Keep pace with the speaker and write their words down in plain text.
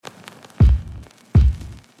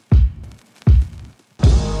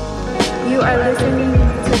You are listening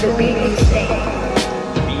to the Beat Exchange.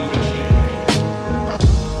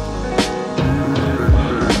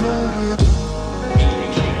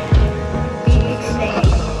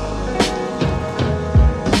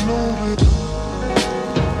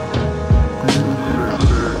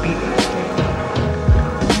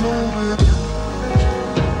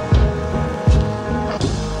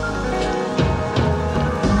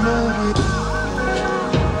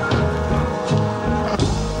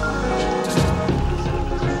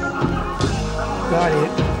 Got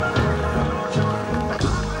it.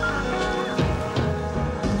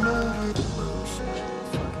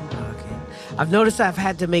 I've noticed I've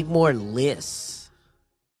had to make more lists.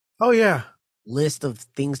 Oh yeah. List of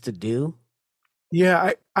things to do.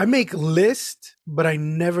 Yeah, I make lists, but I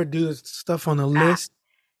never do stuff on the list.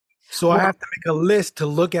 So I Well- have to make a list to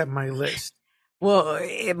look at my list. Well,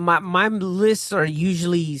 my lists are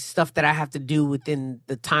usually stuff that I have to do within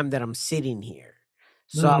the time that I'm sitting here.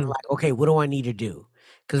 So I'm like, okay, what do I need to do?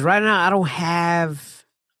 Because right now I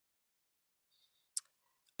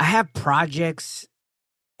have projects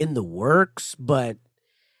in the works, but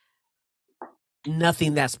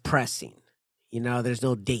nothing that's pressing. There's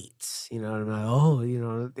no dates. I'm like,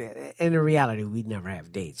 and in reality, we never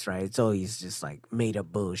have dates, right? It's always just like made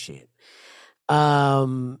up bullshit.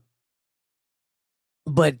 But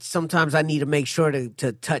sometimes I need to make sure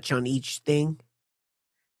to touch on each thing.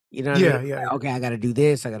 You know what I mean? Yeah. Okay, I got to do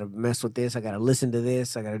this. I got to mess with this. I got to listen to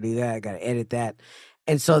this. I got to do that. I got to edit that.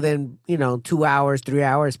 And so then, 2 hours, 3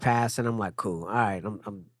 hours pass, and I'm like, cool. All right,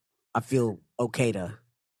 I feel okay to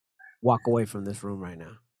walk away from this room right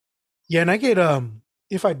now. Yeah, and I get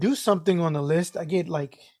if I do something on the list, I get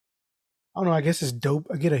like, I don't know, I guess it's dope.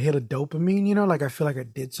 I get a hit of dopamine, like I feel like I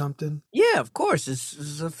did something. Yeah, of course.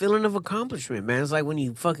 It's a feeling of accomplishment, man. It's like when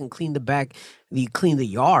you fucking clean you clean the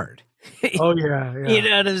yard. Oh yeah. You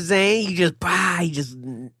know what I'm saying? You just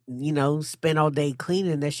spend all day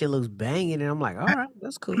cleaning. That shit looks banging, and I'm like, all right,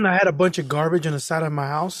 that's cool. I had a bunch of garbage on the side of my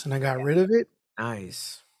house, and I got rid of it.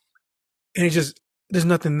 Nice. And there's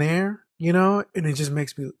nothing there, and it just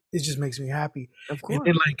makes me happy. Of course. And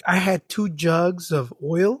then like I had 2 jugs of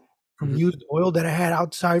oil from used oil that I had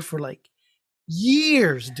outside for like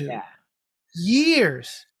years, dude. Yeah.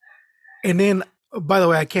 Years. And then, by the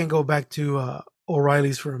way, I can't go back to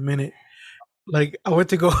O'Reilly's for a minute. Like I went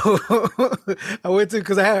to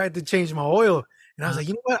because I had to change my oil, and I was like,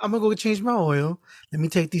 you know what? I'm gonna go change my oil. Let me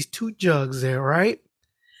take these 2 jugs there, right?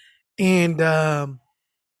 And to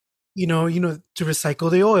recycle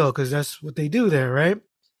the oil because that's what they do there, right?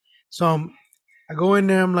 So I go in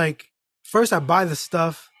there. I'm like, first I buy the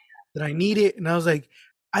stuff that I needed, and I was like,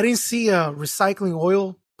 I didn't see a recycling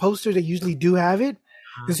oil poster. They usually do have it,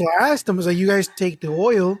 and so I asked them, I was like, you guys take the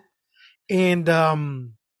oil? And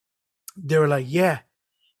they were like, yeah.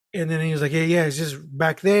 And then he was like, yeah, it's just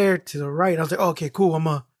back there to the right. I was like, oh, okay, cool. I'm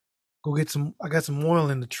gonna go get I got some oil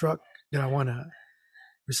in the truck that I want to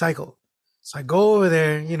recycle. So I go over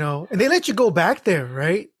there, and they let you go back there,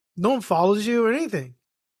 right? No one follows you or anything,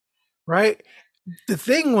 right? The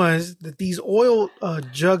thing was that these oil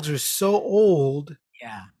jugs are so old,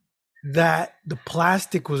 that the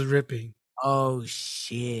plastic was ripping. Oh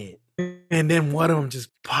shit! And then one of them just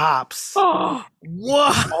pops. Oh,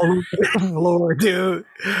 what? All over the floor, dude.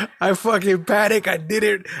 I fucking panic. I did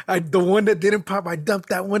it. The one that didn't pop, I dumped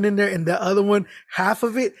that one in there, and the other one, half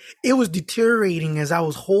of it, it was deteriorating as I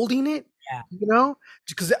was holding it. Yeah.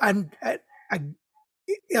 Because I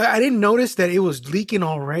didn't notice that it was leaking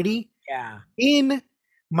already. Yeah. In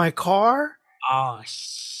my car. Oh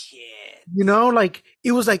shit! Like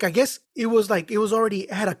it was like, I guess it was like it was already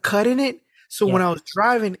had a cut in it. So when I was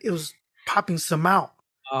driving, it was popping some out.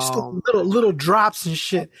 Just little drops and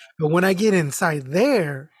shit. But when I get inside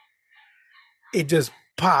there, it just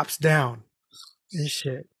pops down and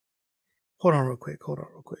shit. Hold on real quick.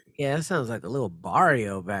 Yeah, that sounds like a little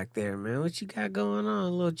barrio back there, man. What you got going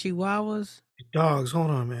on? Little chihuahuas? Dogs,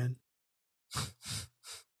 hold on, man.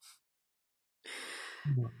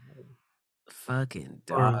 Fucking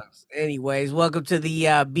dogs. Anyways, welcome to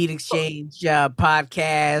the Beat Exchange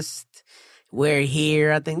podcast. We're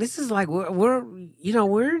here. I think this is like we're in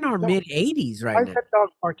our mid 80s right now. Why is that dog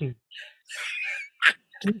barking?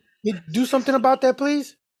 Can you do something about that,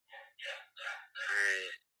 please?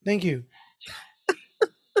 Thank you.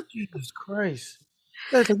 Jesus Christ.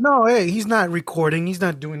 No, hey, he's not recording. He's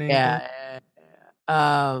not doing anything.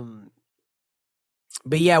 Yeah.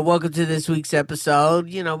 But yeah, welcome to this week's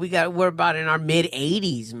episode. We're about in our mid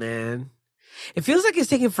 80s, man. It feels like it's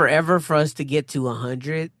taking forever for us to get to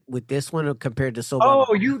 100 with this one compared to I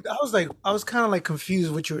was kind of like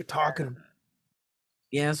confused what you were talking about.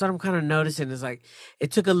 Yeah, that's what I'm kind of noticing. Is like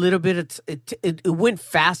it took a little bit of it went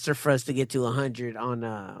faster for us to get to 100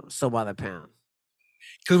 on So by the Pound.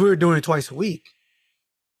 Because we were doing it twice a week.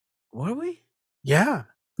 Were we? Yeah.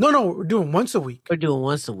 No, we're doing once a week. We're doing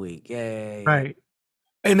once a week. Yeah. Right.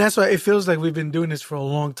 And that's why it feels like we've been doing this for a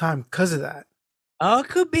long time because of that. Oh, it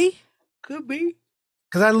could be. Could be.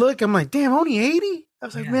 Because I look, I'm like, damn, only 80? I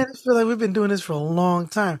was like, Yeah. man, I feel like we've been doing this for a long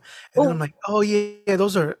time. And then I'm like, oh, yeah,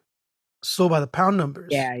 those are so by the pound numbers.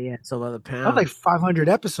 Yeah. So by the That pound. was like 500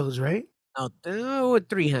 episodes, right? Oh,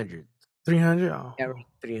 300. 300? Oh. Yeah,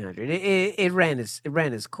 300. It ran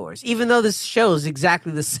its course. Even though this show is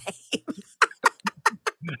exactly the same.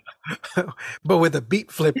 But with a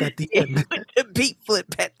beat flip at the end. A beat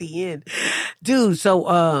flip at the end. Dude,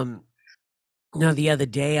 so the other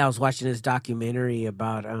day I was watching this documentary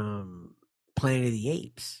about Planet of the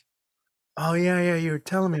Apes. Oh, yeah, you were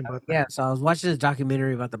telling me about that. Yeah, so I was watching this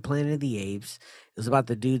documentary about the Planet of the Apes. It was about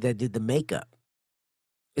the dude that did the makeup.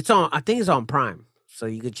 I think it's on Prime, so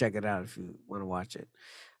you can check it out if you want to watch it.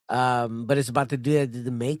 But it's about the dude that did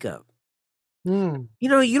the makeup. Mm. You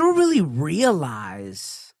don't really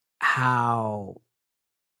realize how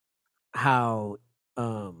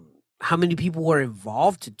many people were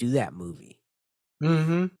involved to do that movie.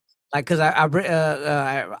 Mm-hmm. Like, because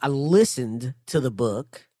I listened to the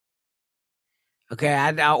book. Okay,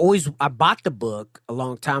 I bought the book a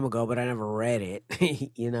long time ago, but I never read it.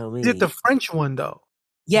 You know what I mean? Is it the French one, though?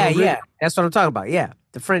 Yeah, that's what I'm talking about. Yeah,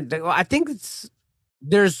 the French. I think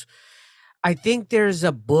there's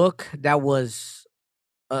a book that was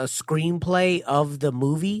a screenplay of the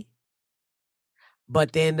movie,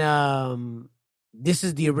 but then this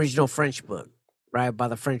is the original French book, right, by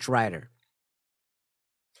the French writer,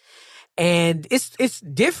 and it's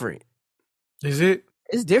different. Is it?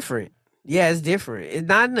 It's different. Yeah, it's different. It's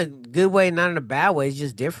not in a good way, not in a bad way. It's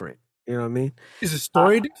just different. You know what I mean? Is the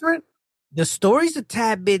story different? The story's a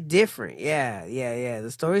tad bit different. Yeah.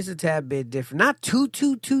 The story's a tad bit different. Not too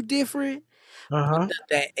different. Uh-huh.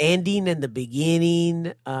 The ending and the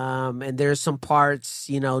beginning, and there's some parts,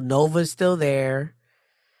 Nova's still there.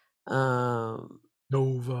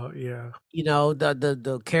 Nova, yeah.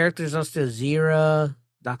 The characters are still Zira,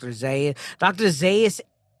 Dr. Zayas. Dr. Zayas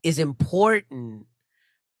is important,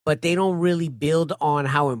 but they don't really build on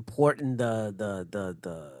how important the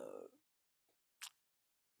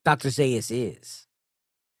Dr. Zayas is.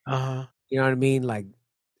 Uh-huh. You know what I mean? Like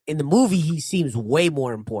in the movie, he seems way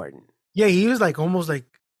more important. Yeah, he was like almost like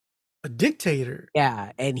a dictator.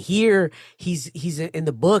 Yeah, and here he's in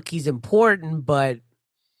the book. He's important, but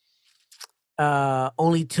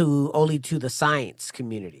only to the science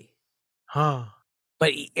community. Huh.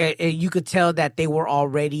 But you could tell that they were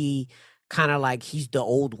already kind of like he's the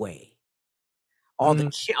old way. All the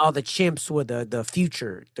chimps were the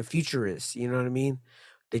futurists. You know what I mean?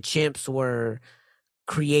 The chimps were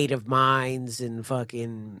creative minds and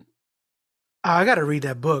fucking. I got to read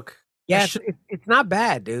that book. Yeah, it's not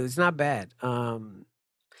bad, dude. It's not bad. And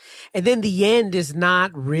then the end is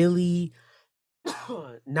not really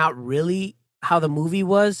how the movie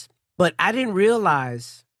was, but I didn't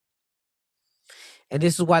realize, and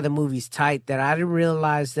this is why the movie's tight, that I didn't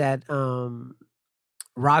realize that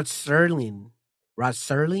Rod Sterling,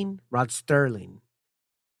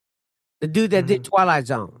 the dude that did Twilight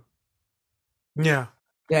Zone. Yeah.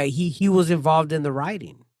 Yeah, he was involved in the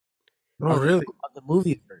writing. Oh, really? Of the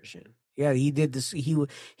movie version. Yeah, he did this. He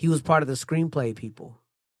was part of the screenplay people.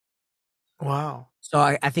 Wow. So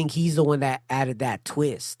I think he's the one that added that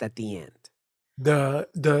twist at the end. The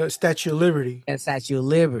Statue of Liberty. That Statue of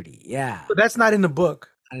Liberty, yeah. But that's not in the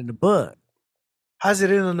book. Not in the book. How's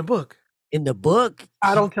it in the book? In the book,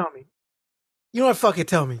 don't tell me. You know what? Fuck it,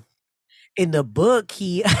 tell me. In the book,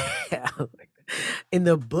 he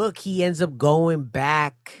ends up going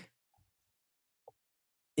back.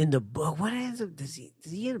 In the book, what ends up does he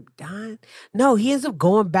end up dying? No, he ends up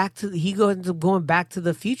going back to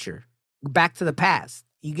the future, back to the past.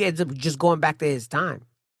 He ends up just going back to his time.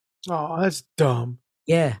 Oh, that's dumb.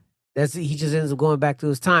 Yeah, he just ends up going back to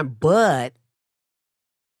his time, but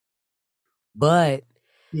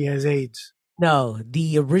he has AIDS. No,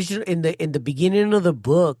 the original in the beginning of the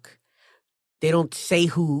book, they don't say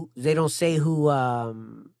who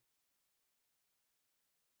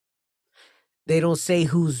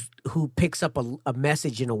who picks up a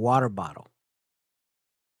message in a water bottle.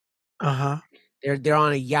 Uh-huh. They're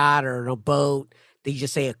on a yacht or a boat. They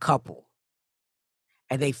just say a couple.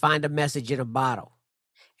 And they find a message in a bottle.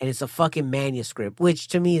 And it's a fucking manuscript, which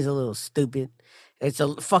to me is a little stupid. It's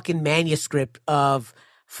a fucking manuscript of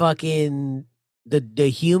fucking the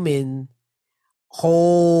human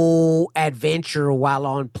whole adventure while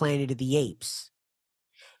on Planet of the Apes.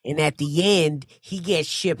 And at the end, he gets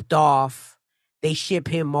shipped off. They ship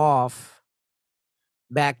him off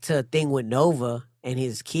back to a thing with Nova and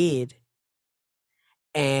his kid.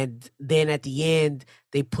 And then at the end,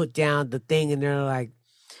 they put down the thing and they're like,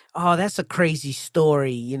 "Oh, that's a crazy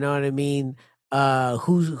story." You know what I mean?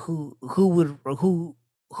 Who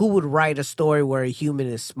would write a story where a human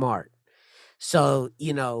is smart? So,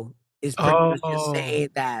 it's pretty much just Oh, saying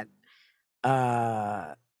that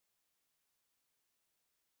uh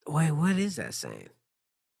wait, what is that saying?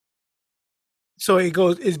 so it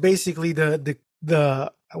goes. It's basically the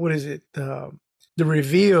what is it? The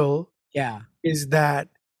reveal Yeah. is that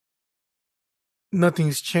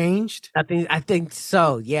nothing's changed. I think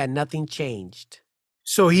so. Yeah, nothing changed.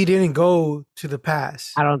 So he didn't go to the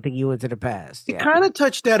past. I don't think you went to the past. It Yeah. kind of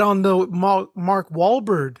touched that on the Mark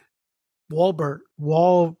Wahlberg.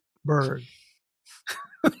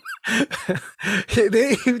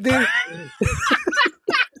 They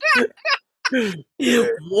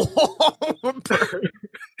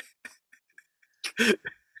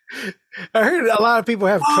I heard a lot of people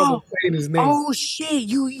have trouble Oh, saying his name. oh shit.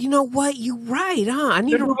 You know what? You right, huh? I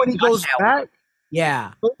need to Remember when he rewatch goes that one. back?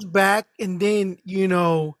 Yeah. Goes back and then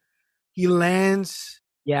he lands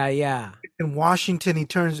Yeah, yeah. in Washington. He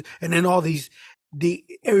turns and then all these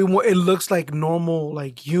everyone it looks like normal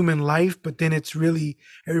like human life, but then it's really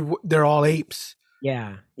they're all apes.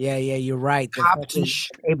 Yeah. Yeah, yeah, you're right. The Cops and fucking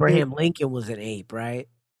shit. Abraham Lincoln was an ape, right?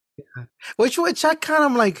 Which I kind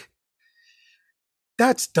of like.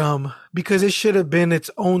 That's dumb because it should have been its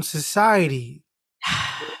own society.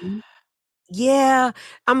 Yeah.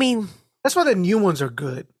 I mean, That's why the new ones are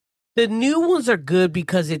good. the new ones are good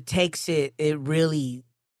because it really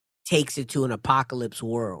takes it to an apocalypse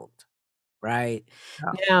world, right?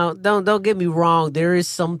 Yeah. Now, don't get me wrong, there is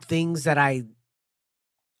some things that I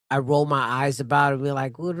roll my eyes about and be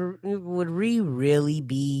like, would we really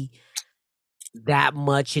be that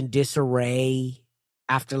much in disarray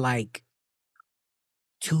after like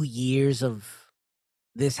 2 years of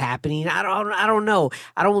this happening? I don't know.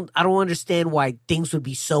 I don't understand why things would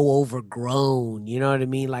be so overgrown. You know what I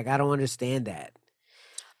mean? Like I don't understand that.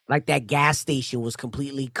 Like that gas station was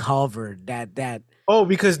completely covered. That Oh,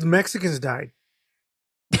 because the Mexicans died.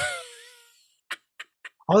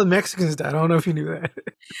 All the Mexicans died. I don't know if you knew that.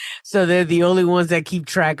 so they're the only ones that keep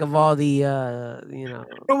track of all the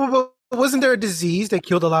But wasn't there a disease that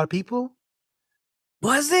killed a lot of people?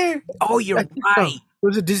 Was there? Oh, I you're think so. right. There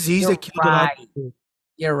was a disease You're that killed a lot of right. people.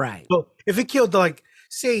 You're right. So if it killed like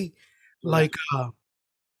say You're right.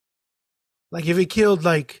 like if it killed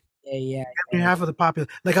like Yeah, yeah, yeah. half of the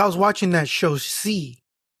population, like I was watching that show C,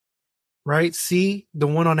 right? C, the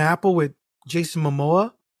one on Apple with Jason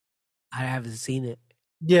Momoa. I haven't seen it.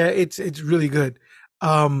 Yeah, it's really good.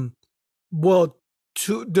 Um, well,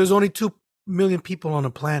 there's only 2 million people on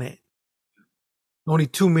the planet. Only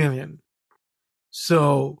 2 million.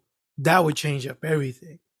 So that would change up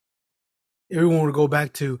everything. Everyone would go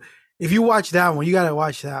back to. If you watch that one, you gotta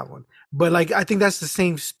watch that one. But like, I think that's the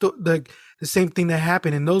same the same thing that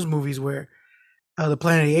happened in those movies where the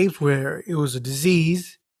Planet of the Apes, where it was a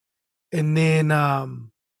disease, and then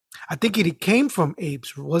I think it came from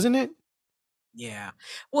apes, wasn't it? Yeah.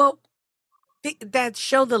 Well, that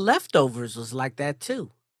show, The Leftovers, was like that too.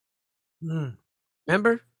 Mm.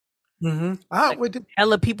 Remember? Mm-hmm. Ah, Like wait,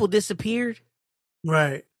 hella people disappeared,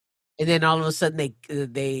 right. and then all of a sudden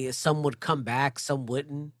they some would come back, some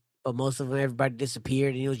wouldn't, but most of them everybody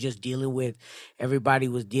disappeared, and he was just dealing with everybody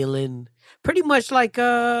was dealing pretty much like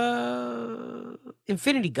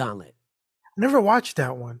Infinity Gauntlet. I never watched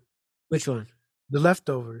that one. Which one? The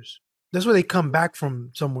Leftovers. That's where they come back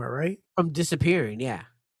from somewhere, right? From disappearing, yeah.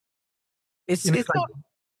 It's And it's it's like,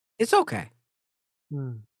 it's okay.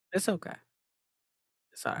 hmm, It's okay.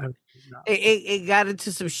 It's all right. no, no. It got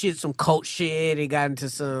into some shit, some cult shit. It got into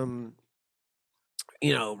some,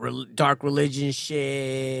 dark religion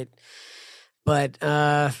shit. But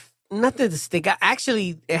nothing to stick out.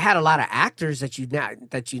 Actually, it had a lot of actors that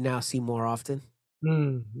you now see more often.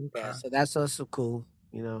 Mm, Yeah, okay. so that's also cool.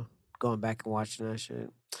 Going back and watching that shit.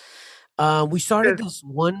 We started this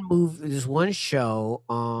one show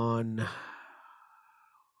on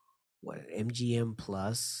what, MGM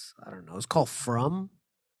Plus. I don't know. It's called From.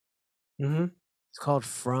 Mm-hmm. It's called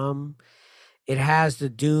From. It has the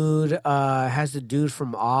dude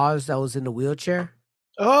from Oz that was in the wheelchair.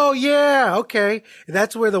 Oh yeah, okay.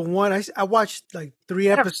 That's where the one I watched like 3 Is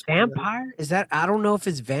that a episodes. vampire? I don't know if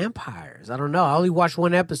it's vampires. I don't know. I only watched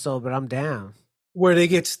one episode, but I'm down. Where they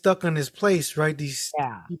get stuck on this place, right?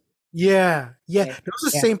 Yeah. Yeah. Yeah. Those are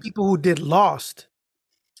the Yeah. same people who did Lost.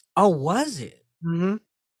 Oh, was it? Mm-hmm.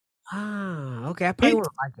 Ah, okay. I probably It, would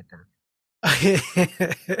like it then.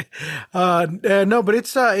 No, but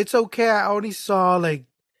it's okay. I only saw like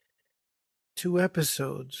 2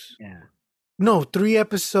 episodes. Yeah. No, 3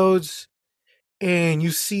 episodes, and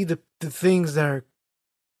you see the things that are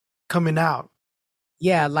coming out.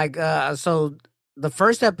 Yeah, like so the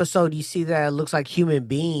first episode you see that it looks like human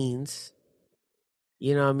beings,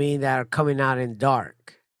 you know what I mean, that are coming out in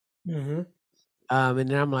dark. Mm-hmm. And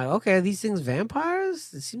then I'm like, okay, are these things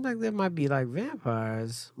vampires? It seems like they might be like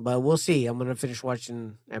vampires, but we'll see. I'm gonna finish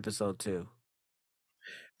watching episode 2.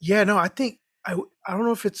 Yeah, no, I think I don't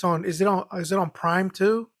know if it's on. Is it on Prime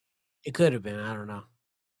too? It could have been. I don't know.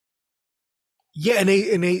 Yeah, and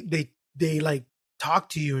they like talk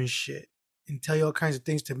to you and shit and tell you all kinds of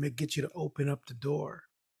things to get you to open up the door.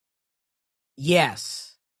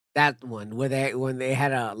 Yes, that one where they when they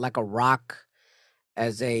had a like a rock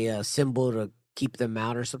as a symbol to keep them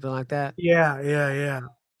out or something like that. Yeah, yeah,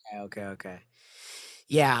 yeah, Okay, okay.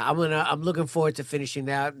 Yeah, I'm looking forward to finishing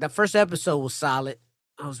that. The first episode was solid.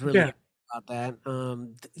 I was really yeah. happy about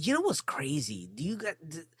that. You know what's crazy?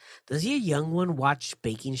 Does your young one watch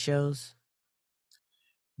baking shows?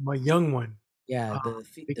 My young one, Yeah, uh, the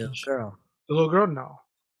baking girl. the little girl, no,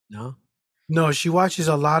 No? no, she watches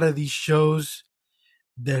a lot of these shows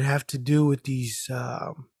that have to do with these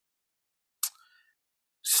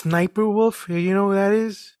Sniper Wolf. You know who that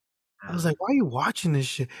is? I was Uh, like, why are you watching this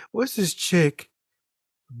shit? What's this chick,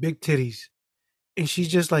 big titties, and she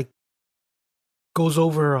just like goes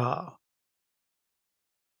over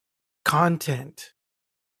content.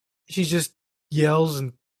 She just yells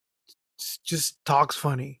and just talks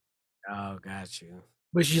funny, oh, got you.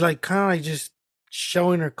 but she's like kind of like just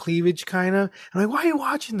showing her cleavage, kind of. I'm like, why are you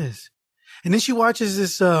watching this? And then she watches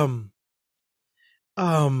this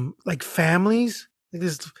like families, like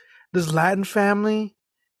this Latin family,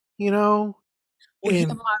 you know, Well, yeah,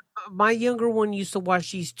 and my younger one used to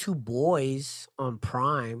watch these 2 boys on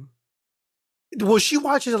Prime. well, she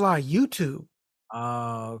watches a lot of YouTube.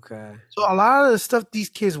 Oh, okay. So a lot of the stuff these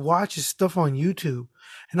kids watch is stuff on YouTube,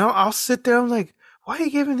 and I'll sit there. I'm like, why are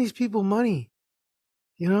you giving these people money?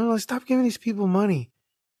 You know, like stop giving these people money.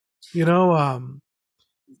 You know,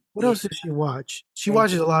 what Yeah, else does she watch? She they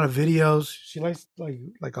watches a lot of videos. She likes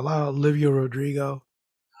like a lot of Olivia Rodrigo.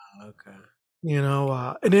 okay. You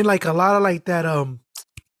know, and then like a lot of like that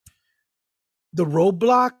the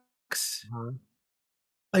Roblox. Uh-huh.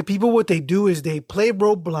 Like people, what they do is they play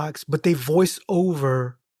Roblox, but they voice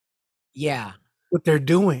over Yeah, what they're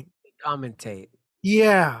doing. commentate.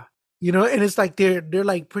 Yeah, you know, and it's like they're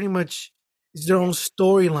like pretty much it's their own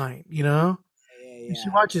storyline, you know. Yeah, And she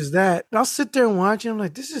yeah, watches that, and I'll sit there and watch it. I'm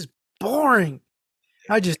like, this is boring.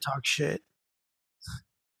 I yeah. just talk shit.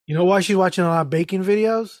 You know why she's watching a lot of baking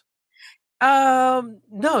videos?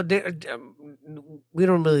 No, we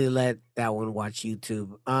don't really let that one watch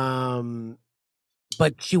YouTube.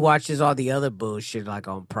 But she watches all the other bullshit like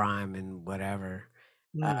on Prime and whatever.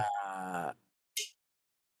 Mm. Uh,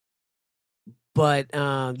 but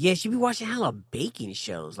yeah, she be watching hella baking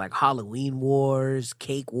shows like Halloween Wars,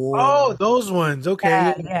 Cake Wars. Oh, those ones. Okay,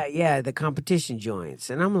 Yeah, yeah. yeah, yeah, the competition joints.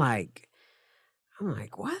 And I'm like,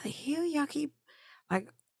 why the hell y'all keep like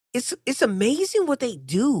it's amazing what they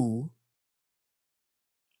do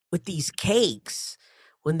with these cakes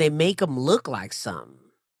when they make them look like something.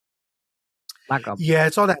 Like a Yeah,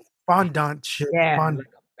 it's all that fondant shit. yeah, Fondant.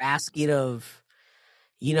 like a basket of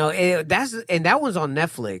that one's on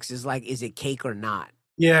Netflix. It's like, is it cake or not?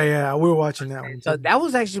 Yeah, yeah. We were watching that one So too. that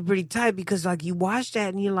was actually pretty tight because like you watch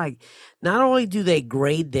that and you're like, not only do they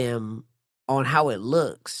grade them on how it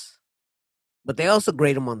looks, but they also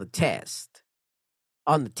grade them on the taste.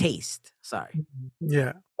 Sorry.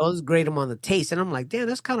 Yeah, Those grade them on the taste. And I'm like, damn,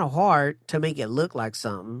 that's kind of hard to make it look like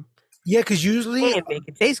something yeah. Because usually, and make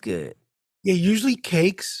it taste good. yeah, usually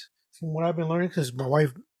cakes. From what I've been learning, because my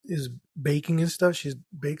wife is baking and stuff, she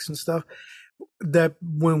bakes and stuff. That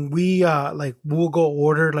when we like we'll go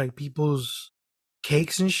order like people's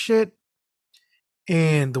cakes and shit,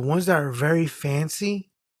 and the ones that are very fancy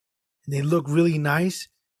and they look really nice,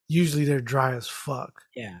 usually they're dry as fuck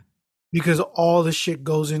Yeah. because all the shit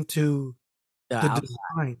goes into The the outside.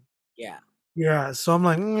 design. Yeah. Yeah, so I'm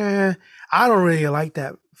like, I don't really like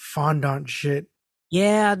that fondant shit.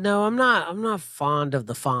 Yeah, no, I'm not fond of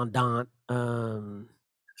the fondant.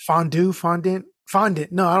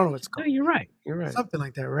 Fondant. No, I don't know what it's No, called. you're right. You're right. Something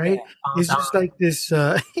like that, Yeah, right? It's fondant. just like this.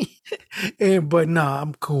 And but nah,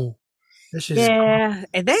 I'm cool. This shit is cool. Yeah,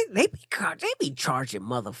 and they be charging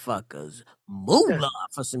motherfuckers Yeah. moolah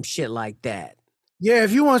for some shit like that. Yeah,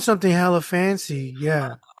 if you want something hella fancy,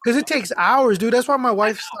 yeah, because it takes hours, dude. That's why my I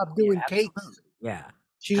wife know. stopped Yeah, doing cakes. absolutely. Yeah.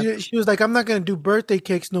 She Absolutely. she was like, I'm not gonna do birthday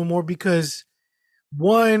cakes no more because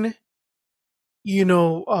one, you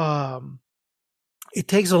know, it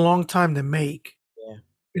takes a long time to make. Yeah.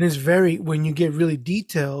 And it's very, when you get really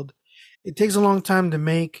detailed, it takes a long time to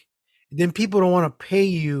make. Then people don't want to pay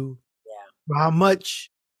you Yeah. for how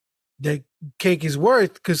much the cake is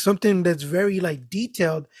worth, because something that's very like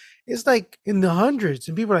detailed is like in the hundreds.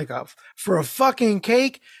 And people are like, oh, for a fucking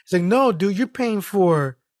cake? It's like, no, dude, you're paying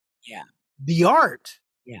for Yeah. the art,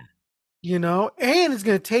 Yeah. and it's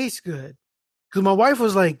going to taste good. Because my wife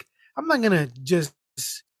was like, I'm not going to just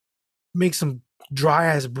make some dry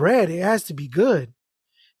ass bread. It has to be good.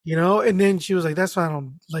 And then she was like, that's why I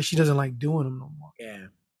don't like, she doesn't like doing them no more. Yeah.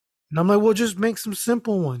 And I'm like, well, just make some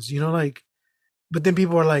simple ones, like, but then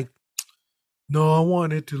people are like, no, I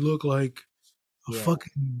want it to look like a Yeah.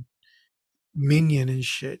 fucking minion and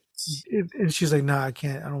shit. And she's like, nah, I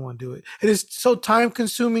can't, I don't want to do it. It is so time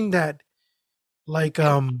consuming that, like,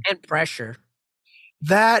 And pressure.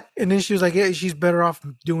 that, and then she was like, yeah, she's better off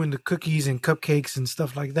doing the cookies and cupcakes and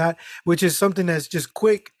stuff like that, which is something that's just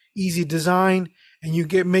quick, easy design, and you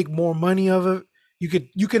make more money of it.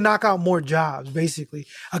 You can knock out more jobs. Basically,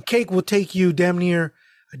 a cake will take you damn near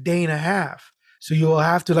a day and a half. So you'll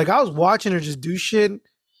have to, like, I was watching her just do shit, and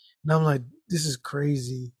I'm like, this is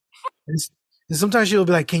crazy. And, and sometimes she'll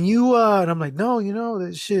be like, can you? And I'm like, no,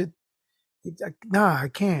 that shit. Nah, I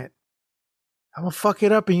can't. I'm gonna fuck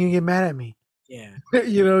it up, and you get mad at me. Yeah.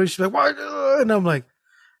 She's like, why? And I'm like,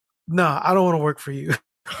 no, I don't want to work for you.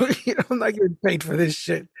 I'm not getting paid for this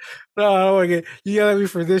shit. No, I don't want to get, you yell at me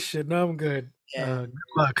for this shit. No, I'm good. Yeah. Good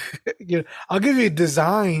luck. I'll give you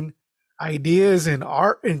design ideas and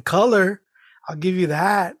art and color. I'll give you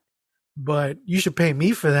that, but you should pay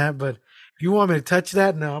me for that. But if you want me to touch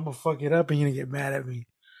that, no, I'm gonna fuck it up and you're gonna get mad at me.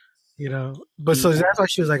 But so Yeah. that's why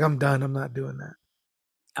she was like, I'm done. I'm not doing that.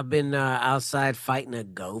 I've been outside fighting a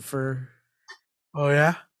gopher. Oh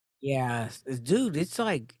yeah. Yeah, dude, it's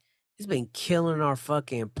been killing our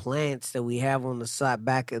fucking plants that we have on the side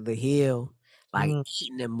back of the hill, like Mm,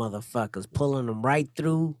 eating them motherfuckers, pulling them right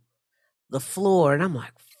through the floor, and I'm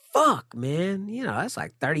like, fuck, man, that's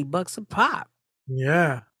like $30 a pop.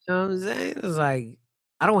 yeah. You know what I'm saying? It's like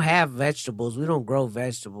I don't have vegetables. We don't grow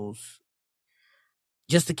vegetables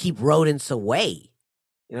just to keep rodents away.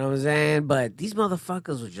 You know what I'm saying? But these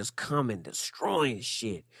motherfuckers were just coming, destroying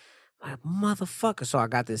shit. Like motherfucker. So I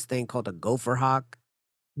got this thing called a gopher hawk.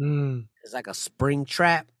 Mm. It's like a spring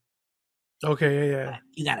trap. Okay. Yeah.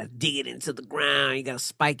 You gotta dig it into the ground. You gotta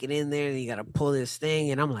spike it in there. And you gotta pull this thing.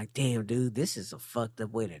 And I'm like, damn, dude, this is a fucked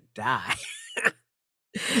up way to die.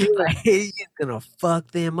 Yeah. Like, it's just gonna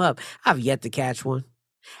fuck them up. I've yet to catch one.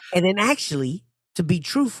 And then actually, to be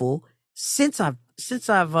truthful, since I've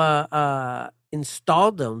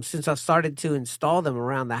installed them, since I've started to install them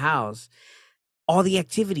around the house, all the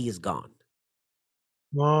activity is gone.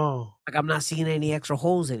 Whoa. Like I'm not seeing any extra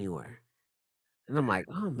holes anywhere. And I'm like,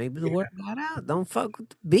 oh, maybe the word got out. Don't fuck with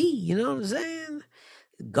the bee. You know what I'm saying?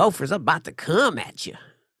 Gophers about to come at you.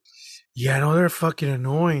 Yeah, no, they're fucking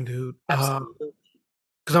annoying, dude. Absolutely.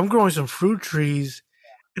 Because I'm growing some fruit trees,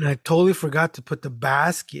 and I totally forgot to put the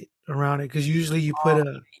basket around it. Because usually you put Oh,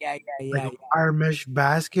 a yeah, yeah, like yeah, a yeah. wire mesh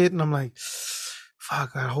basket, and I'm like,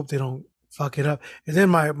 fuck, I hope they don't fuck it up. And then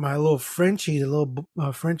my little Frenchie, the little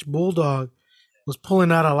French bulldog, was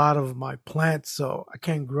pulling out a lot of my plants, so I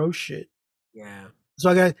can't grow shit. Yeah. So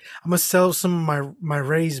I'm gonna sell some of my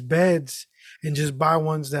raised beds and just buy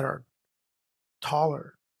ones that are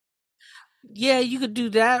taller. Yeah, you could do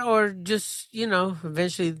that, or just,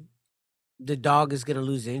 eventually the dog is gonna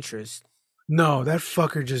lose interest. No, that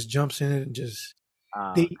fucker just jumps in it and just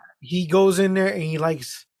Oh, he goes in there and he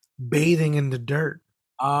likes bathing in the dirt.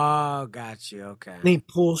 oh, got you. Okay. And he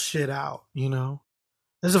pulls shit out.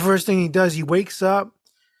 That's the first thing he does. He wakes up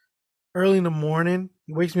early in the morning.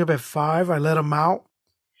 He wakes me up at 5. I let him out.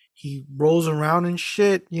 He rolls around and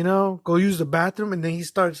shit, go use the bathroom, and then he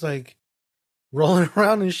starts like rolling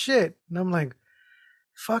around and shit. And I'm like,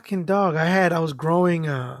 fucking dog. I was growing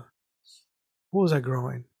what was I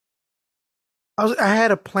growing? I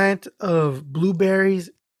had a plant of blueberries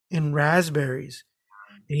and raspberries,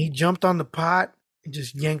 and he jumped on the pot and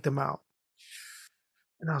just yanked them out.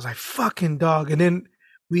 And I was like, fucking dog. And then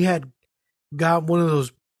we had got one of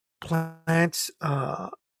those plants,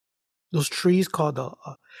 those trees called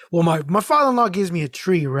well, my father-in-law gives me a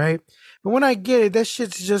tree, right? But when I get it, that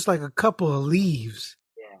shit's just like a couple of leaves,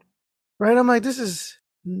 Yeah. right? I'm like, this is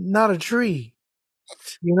not a tree.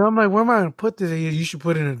 I'm like, where am I gonna put this? You should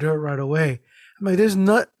put it in the dirt right away. I'm like, there's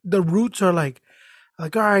not, the roots are like, all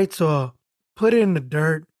right, so put it in the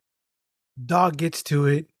dirt. Dog gets to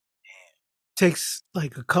it, takes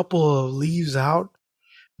like a couple of leaves out.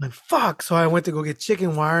 I'm like, fuck. So I went to go get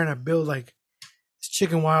chicken wire and I built like this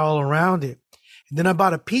chicken wire all around it. And then I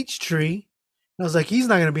bought a peach tree. And I was like, he's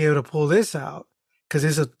not gonna be able to pull this out because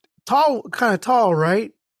it's a tall, kind of tall,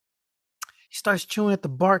 right? He starts chewing at the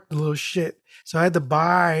bark, the little shit. So I had to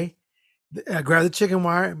buy. I grabbed the chicken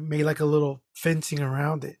wire and made like a little fencing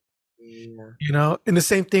around it. Yeah. You know, and the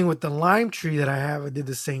same thing with the lime tree that I have. I did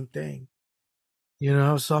the same thing. You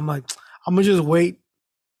know, so I'm like, I'm gonna just wait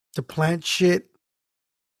to plant shit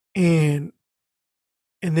and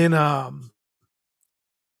then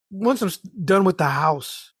once done with the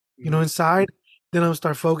house, you know, Mhm. inside, then I'll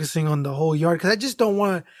start focusing on the whole yard because I just don't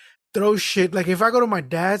want to throw shit. Like if I go to my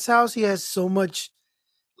dad's house, he has so much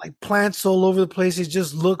like plants all over the place. It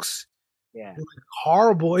just looks Yeah.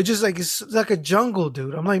 horrible. It just like it's like a jungle,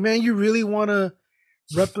 dude. I'm like, man, you really want to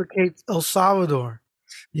replicate El Salvador,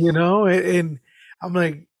 you know? And I'm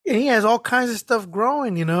like, and he has all kinds of stuff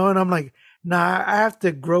growing, you know? And I'm like, nah, I have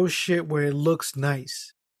to grow shit where it looks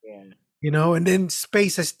nice, Yeah. you know? And then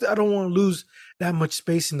space, I don't want to lose that much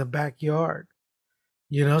space in the backyard,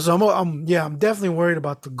 you know? So I'm definitely worried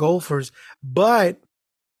about the gophers, but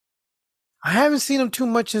I haven't seen them too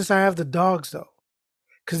much since I have the dogs though.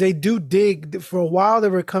 Cause they do dig. For a while they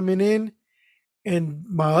were coming in, and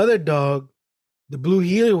my other dog, the blue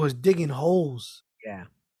healer, was digging holes. Yeah.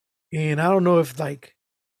 And I don't know if like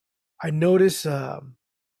I notice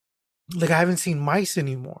like I haven't seen mice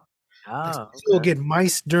anymore. Like Oh, you'll okay. get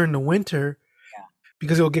mice during the winter Yeah.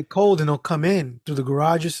 because it'll get cold and they'll come in through the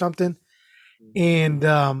garage or something. Mhm. And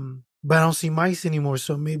but I don't see mice anymore.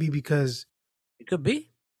 So maybe because It could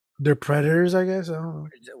be. they're predators, I guess. I don't know.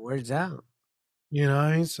 Words out. You know what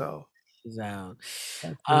I mean? So Words out.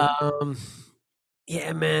 that's it. Um,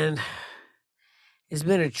 yeah, man. It's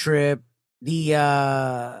been a trip. The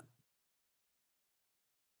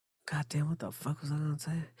goddamn, what the fuck was I gonna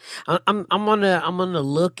say? I'm on the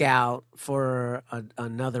lookout for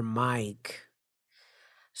another mic. Oh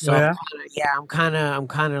So yeah. I'm kind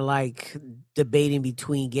of like debating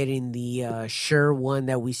between getting the Shure one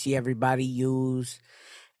that we see everybody use,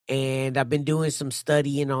 and I've been doing some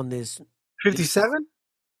studying on this 57?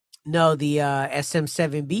 no, the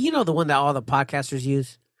SM7B, the one that all the podcasters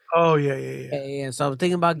use. Oh yeah, yeah, yeah. Yeah, so I was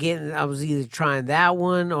thinking about getting. I was either trying that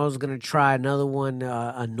one, or I was gonna try another one,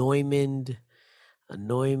 a Neumann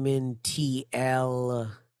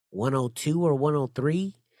TL 102 or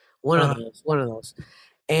 103, Uh, one of those.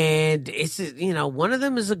 And it's one of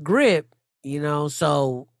them is a grip,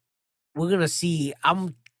 so we're gonna see.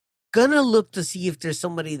 I'm gonna look to see if there's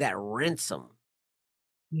somebody that rents them,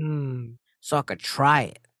 hmm. so I could try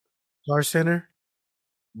it. Star Center.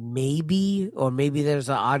 Maybe, or maybe there's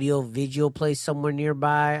an audio visual place somewhere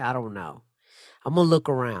nearby. I don't know. I'm gonna look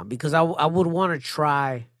around because I would want to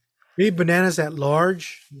try. Maybe bananas at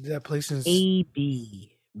large. That place is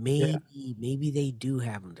Maybe, yeah, maybe they do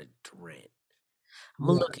have them to rent. I'm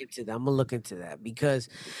gonna yeah. look into that. I'm gonna look into that because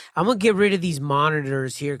I'm gonna get rid of these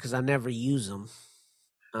monitors here because I never use them.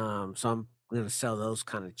 So I'm gonna sell those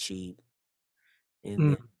kind of cheap, and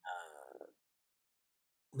Mm. then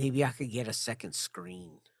maybe I could get a second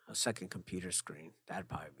screen, a second computer screen. That'd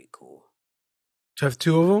probably be cool. To have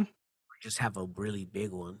two of them. Or just have a really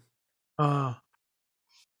big one. Uh,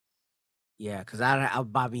 Yeah, because I'll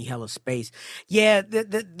buy me hella space. Yeah,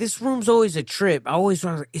 this room's always a trip. I always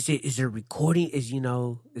wonder, is it recording? Is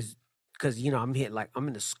because I'm here like I'm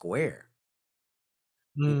in the square.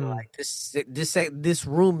 mm, Like this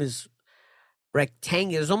room is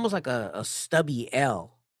rectangular. It's almost like a stubby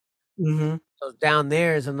L. mm-hmm. So down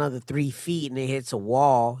there is another 3 feet, and it hits a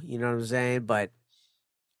wall. You know what I'm saying? But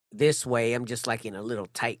this way, I'm just like in a little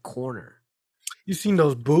tight corner. You seen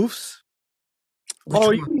those booths? Which Oh,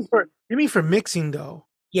 one? you mean for mixing though?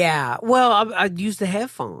 Yeah. Well, I use the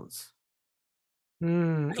headphones.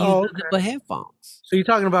 Mm. I use Oh, nothing but headphones. so you're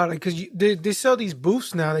talking about like because they sell these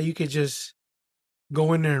booths now that you could just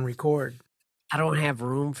go in there and record. I don't have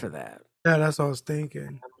room for that. Yeah, that's what I was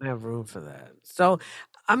thinking. I don't have room for that. So,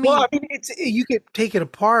 I Well, mean, I mean, you could take it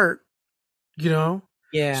apart, you know.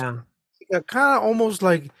 yeah. Kind of almost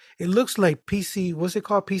like it looks like PC. What's it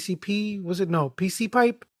called? PCP? Was it no PC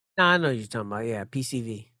pipe? No, I know what you're talking about. Yeah,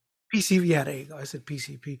 PCV. PC. Yeah, there you go. I said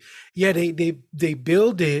PCP. Yeah, they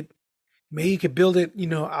build it. Maybe you could build it,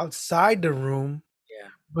 outside the room. Yeah.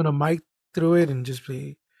 Put a mic through it and just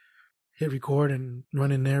hit record and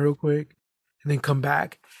run in there real quick, and then come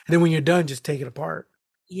back. And then when you're done, just take it apart.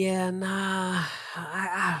 Yeah, nah.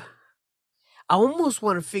 I almost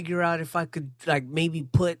want to figure out if I could like maybe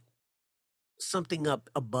put something up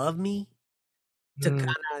above me to Mm.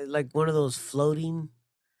 kind of like one of those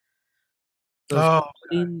Oh,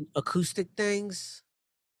 floating acoustic things.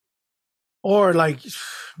 or like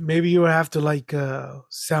maybe you would have to like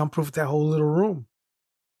soundproof that whole little room.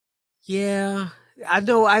 Yeah, I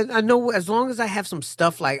know. I know. As long as I have some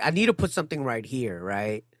stuff, like I need to put something right here,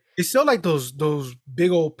 right? They sell like those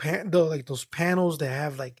big old like those panels that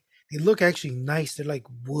have like they look actually nice. They're like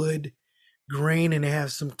wood grain and they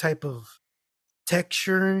have some type of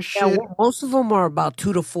texture and Yeah, shit. most of them are about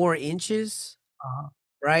 2 to 4 inches, Uh,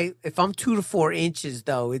 right? If I'm 2 to 4 inches,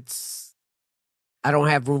 though, it's I don't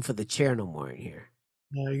have room for the chair no more in here.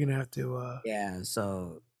 yeah, you're gonna have to. Yeah,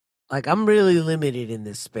 so like I'm really limited in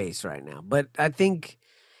this space right now. But I think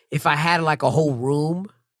if I had like a whole room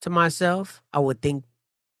to myself, I would think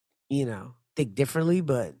differently.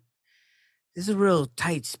 But this is a real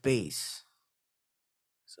tight space.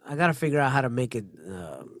 So I got to figure out how to make it.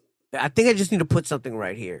 I think I just need to put something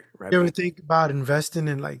right here, right? You ever think about investing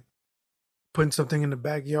in like putting something in the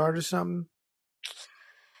backyard or something?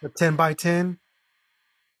 A 10 by 10.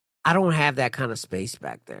 I don't have that kind of space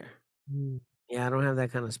back there. Mm. Yeah, I don't have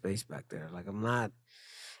that kind of space back there. Like I'm not.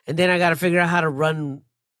 And then I got to figure out how to run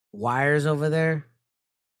wires over there.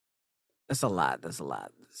 That's a lot. That's a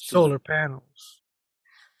lot. It's too much. Solar panels.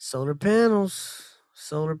 Solar panels.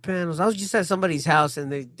 Solar panels. I was just at somebody's house and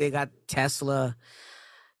they got Tesla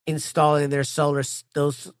installing their solar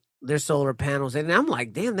panels, and I'm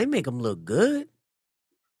like, damn, they make them look good.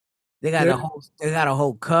 Yeah. They got a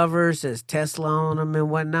whole cover says Tesla on them and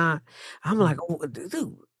whatnot. I'm like, oh,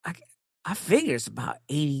 dude, I figure it's about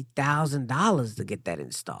 $80,000 to get that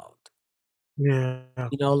installed. Yeah.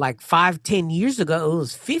 Like 5-10 years ago, it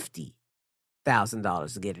was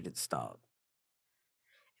 $50,000 to get it installed.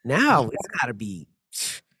 Now it's got to be.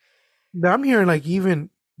 I'm hearing like even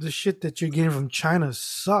the shit that you're getting from China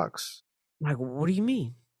sucks. Like, what do you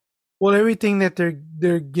mean? Well, everything that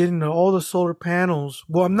they're getting, all the solar panels.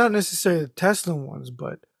 Well, I'm not necessarily the Tesla ones,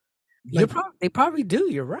 but They probably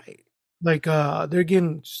do. You're right. like they're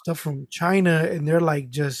getting stuff from China and they're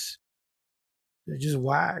just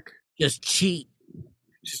whack, Just cheap.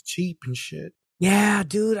 just cheap and shit. Yeah,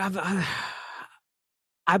 dude.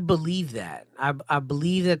 I believe that. I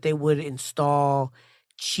believe that they would install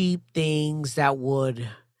cheap things that would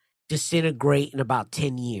disintegrate in about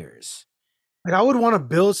 10 years. Like I would want to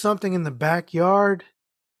build something in the backyard,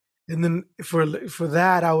 and then for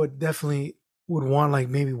that I would definitely would want like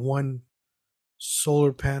maybe one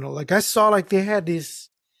solar panel. Like I saw like they had this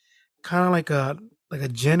kind of like a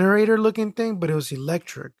generator looking thing, but it was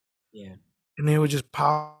electric. Yeah. And it would just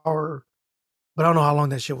power, but I don't know how long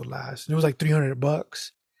that shit would last. And it was like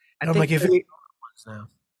 $300. And I'm like, if it, now.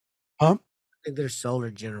 huh? I think there's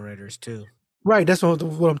solar generators too. Right, that's what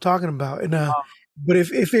I'm talking about. And but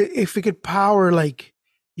if it could power like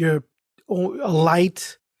your a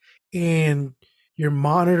light and your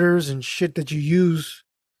monitors and shit that you use,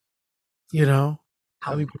 How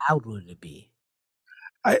loud would it be?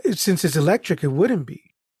 Since it's electric, it wouldn't be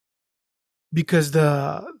because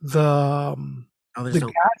the gas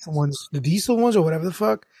ones, the diesel ones, or whatever the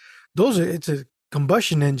fuck, it's a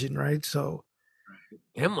combustion engine, right? So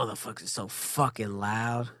them motherfuckers are so fucking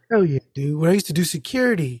loud. hell yeah, dude. When I used to do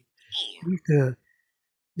security,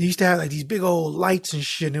 they used to have like these big old lights and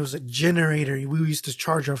shit, and it was a generator. We used to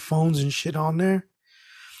charge our phones and shit on there,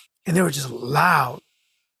 and they were just loud,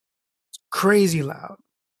 crazy loud.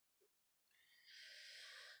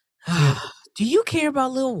 Do you care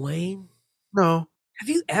about Lil Wayne? No. Have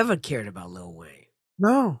you ever cared about Lil Wayne?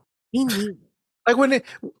 No. Me neither. Like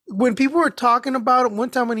when people were talking about it one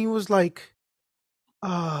time when he was like,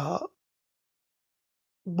 I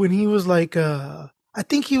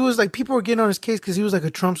think he was like people were getting on his case because he was like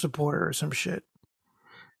a Trump supporter or some shit.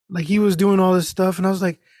 Like he was doing all this stuff, and I was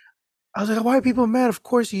like, why are people mad? Of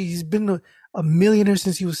course, he's been a millionaire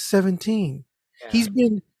since he was 17. Yeah. He's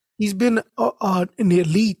been in the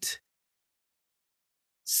elite,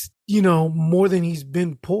 more than he's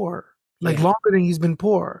been poor, longer than he's been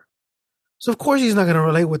poor. So of course he's not going to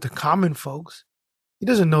relate with the common folks. He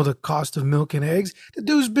doesn't know the cost of milk and eggs. The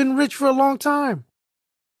dude's been rich for a long time.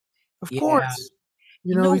 Of course.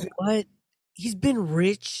 You know what? He's been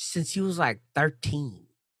rich since he was like 13.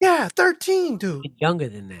 Yeah, 13, dude. Younger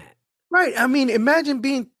than that. Right. I mean, imagine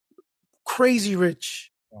being crazy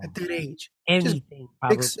rich at that age. Anything.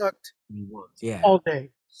 Dick sucked Yeah. all day.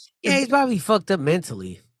 Yeah, he's probably fucked up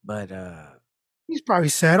mentally, but he's probably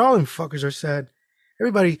sad. All them fuckers are sad.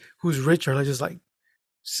 Everybody who's rich are just like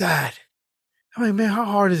sad. I'm like, man, how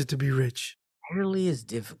hard is it to be rich? Apparently it's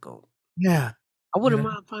difficult. Yeah. I wouldn't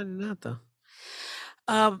mind finding out though.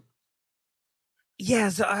 Yeah,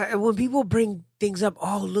 so when people bring things up,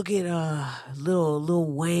 oh, look at Lil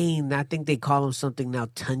Wayne. I think they call him something now,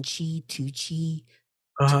 Tucci.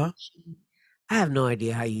 Uh-huh. I have no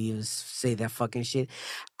idea how you even say that fucking shit.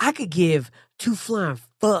 I could give two flying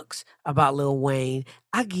fucks about Lil Wayne.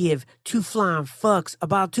 I give two flying fucks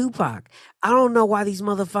about Tupac. I don't know why these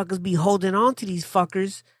motherfuckers be holding on to these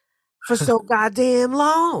fuckers for so goddamn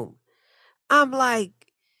long. I'm like,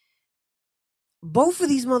 both of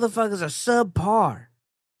these motherfuckers are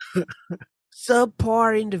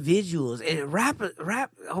subpar individuals. And rap.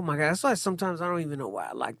 Oh my god, that's why sometimes I don't even know why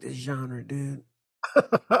I like this genre, dude.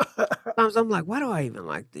 Sometimes I'm like, why do I even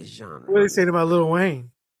like this genre? What are they saying about Lil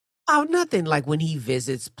Wayne? Oh, nothing. Like when he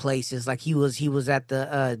visits places, like he was at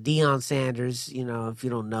the Deion Sanders. You know, if you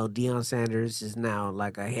don't know, Deion Sanders is now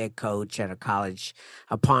like a head coach at a college,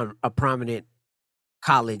 upon a prominent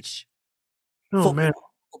college Oh man.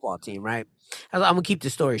 football team. Right. I'm gonna keep the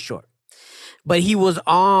story short. But he was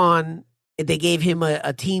on. They gave him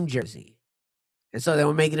a team jersey. And so they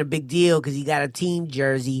were making a big deal because he got a team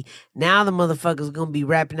jersey. Now the motherfucker's going to be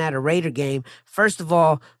rapping at a Raider game. First of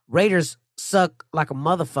all, Raiders suck like a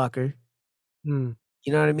motherfucker. Mm.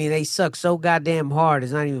 You know what I mean? They suck so goddamn hard.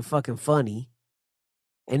 It's not even fucking funny.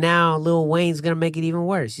 And now Lil Wayne's going to make it even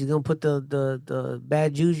worse. He's going to put the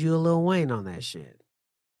bad juju of Lil Wayne on that shit.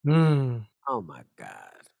 Mm. Oh my God.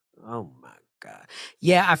 Oh my God.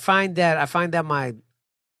 Yeah, I find that my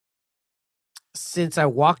since I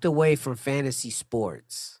walked away from fantasy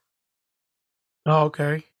sports, Oh,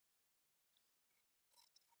 okay.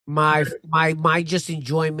 my just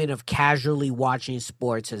enjoyment of casually watching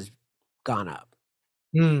sports has gone up.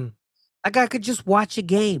 Mm. Like I could just watch a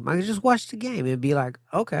game. I could just watch the game and be like,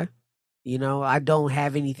 okay. You know, I don't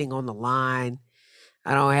have anything on the line.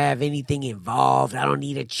 I don't have anything involved. I don't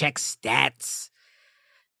need to check stats.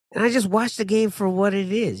 And I just watch the game for what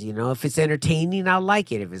it is. You know, if it's entertaining, I'll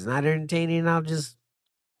like it. If it's not entertaining, I'll just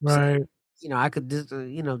Right. you know, I could just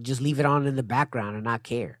just leave it on in the background and not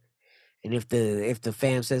care. And if the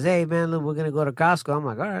fam says, "Hey man, look, we're gonna go to Costco," I'm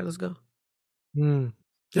like, "All right, let's go." Mm.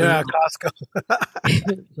 You Yeah, know? Costco. All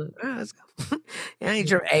right, let's go. I ain't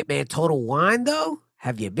sure. Hey man, Total Wine though.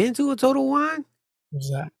 Have you been to a Total Wine? What's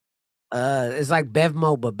that? It's like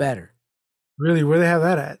Bevmo but better. Really? Where they have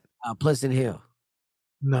that at? Pleasant Hill.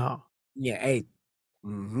 No. Yeah. Hey.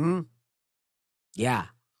 Mm-hmm. Yeah.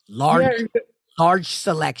 Yeah, Large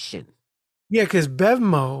selection. yeah, because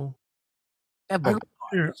Bevmo, I Bevmo. go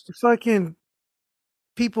there, fucking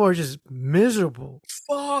people are just miserable.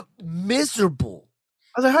 Fuck miserable.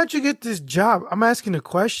 I was like, how'd you get this job? I'm asking a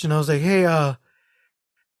question. I was like, hey, I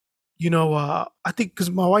think because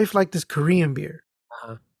my wife liked this Korean beer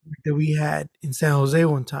Uh-huh. that we had in San Jose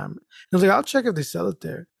one time. I was like, I'll check if they sell it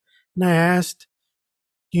there. And I asked,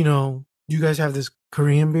 do you guys have this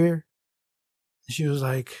Korean beer? And she was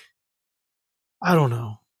like, I don't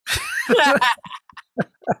know. I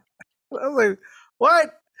was like,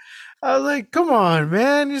 what? I was like, come on,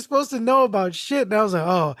 man. You're supposed to know about shit. And I was like,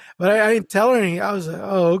 oh, but I didn't tell her anything. I was like,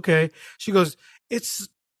 oh, okay. She goes, it's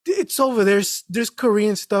over there. There's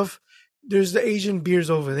Korean stuff. There's the Asian beers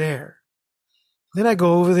over there. Then I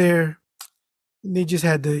go over there and they just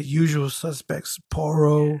had the usual suspects,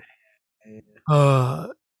 Poro,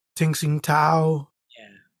 Ting Sing Tao. Yeah.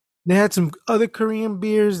 They had some other Korean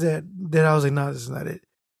beers that I was like, no, this is not it.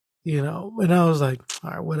 And I was like,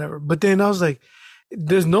 all right, whatever. But then I was like,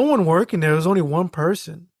 there's no one working there. There's only one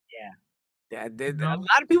person. Yeah. A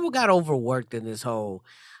lot of people got overworked in this whole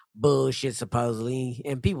bullshit supposedly,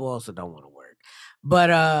 and people also don't want to work.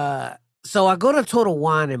 But so I go to Total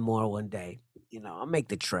Wine and More one day. I make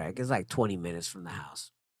the trek. It's like 20 minutes from the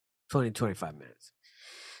house. 25 minutes.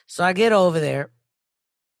 So I get over there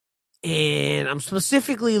and I'm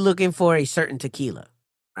specifically looking for a certain tequila.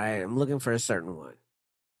 Right? I'm looking for a certain one.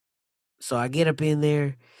 So I get up in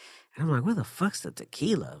there and I'm like, where the fuck's the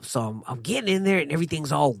tequila? So I'm getting in there and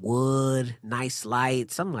everything's all wood, nice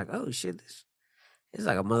lights. I'm like, oh shit, this it's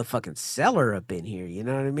like a motherfucking cellar up in here. You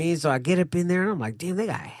know what I mean? So I get up in there and I'm like, damn, they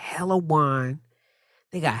got hella wine.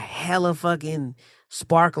 They got hella fucking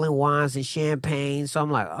sparkling wines and champagne. So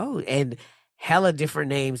I'm like, oh, and hella different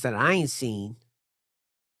names that I ain't seen.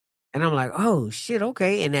 And I'm like, oh shit,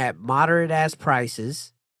 okay. And at moderate ass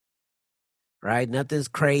prices, right? Nothing's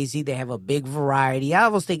crazy. They have a big variety. I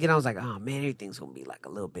was like, oh man, everything's gonna be like a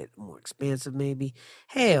little bit more expensive, maybe.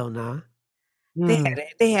 Hell nah. Mm.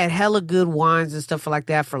 They had hella good wines and stuff like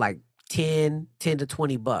that for like 10 to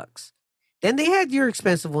 $20. Then they had your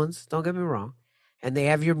expensive ones, don't get me wrong. And they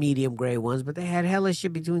have your medium grade ones, but they had hella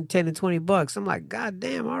shit between 10 and $20. I'm like, God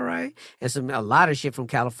damn, all right. And a lot of shit from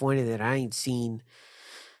California that I ain't seen.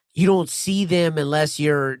 You don't see them unless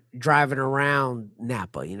you're driving around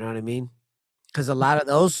Napa, you know what I mean? Because a lot of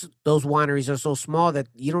those wineries are so small that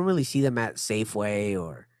you don't really see them at Safeway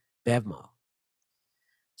or Bevmo.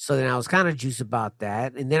 So then I was kind of juiced about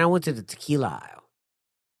that. And then I went to the tequila aisle.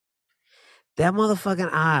 That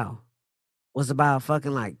motherfucking aisle was about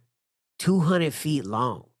fucking like 200 feet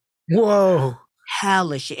long. Whoa.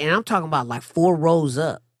 Hella shit. And I'm talking about like 4 rows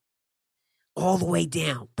up, all the way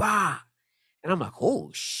down. Bah. And I'm like, oh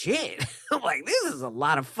shit. I'm like, this is a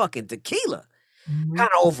lot of fucking tequila. Mhm. Kind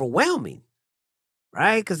of overwhelming.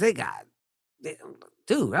 Right? Because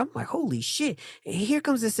dude, I'm like, holy shit. And here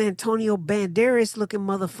comes this Antonio Banderas looking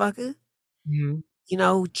motherfucker. Mhm. You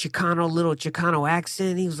know, little Chicano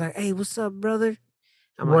accent. He was like, hey, what's up, brother?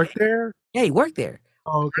 I'm Work like, there? yeah, he worked there.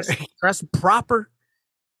 Oh, okay. Dressed proper.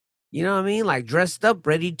 You know what I mean? Like dressed up,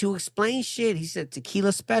 ready to explain shit. He said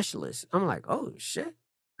tequila specialist. I'm like, oh shit.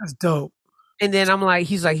 That's dope. And then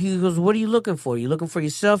he goes, what are you looking for? You looking for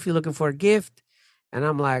yourself? You looking for a gift? And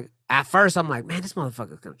I'm like, at first, I'm like, man, this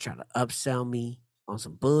motherfucker's gonna try to upsell me on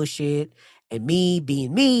some bullshit. And me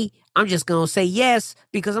being me, I'm just gonna say yes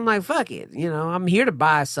because I'm like, fuck it. You know, I'm here to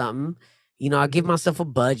buy something. You know, I give myself a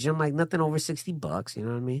budget. I'm like, nothing over $60. You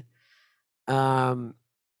know what I mean?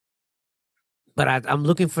 But I'm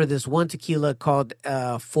looking for this one tequila called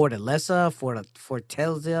Fortaleza,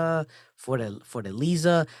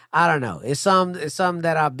 Fortaleza. I don't know. It's some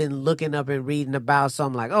that I've been looking up and reading about. So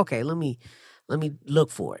I'm like, okay, let me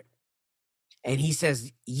look for it. And he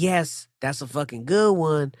says, yes, that's a fucking good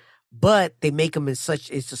one. But they make them it's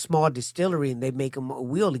a small distillery, and they make them.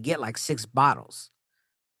 We only get like 6 bottles.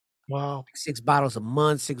 Wow. 6 bottles a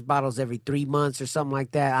month, 6 bottles every 3 months or something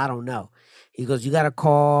like that. I don't know. He goes, you got to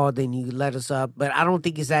call, then you let us up. But I don't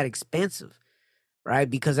think it's that expensive, right?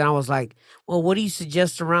 Because I was like, well, what do you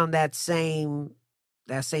suggest around that same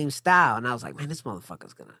style? And I was like, man, this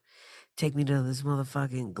motherfucker's going to take me to this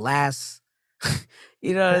motherfucking glass,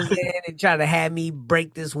 you know what I'm saying? And try to have me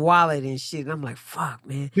break this wallet and shit. And I'm like, fuck,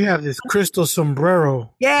 man. We have this crystal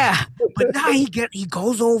sombrero. Yeah, but now he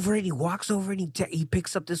goes over it. He walks over and he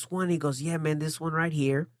picks up this one. He goes, yeah, man, this one right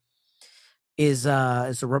here is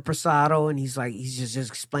a reposado, and he's just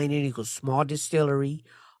explaining. He goes, small distillery,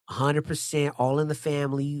 100%, all in the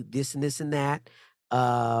family, this and this and that.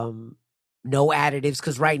 No additives,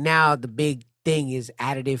 because right now the big thing is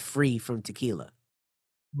additive free from tequila.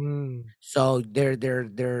 Mm. So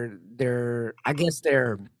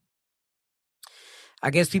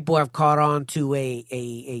I guess people have caught on to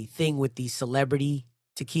a thing with these celebrity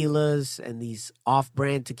tequilas and these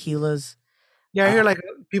off-brand tequilas. Yeah, I hear like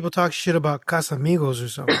people talk shit about Casamigos or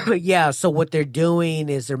something. Yeah, so what they're doing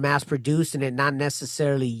is they're mass producing it, not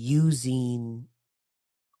necessarily using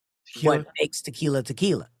Tequila. what makes tequila.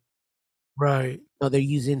 Right. No, they're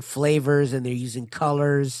using flavors and they're using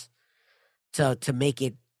colors to make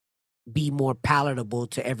it be more palatable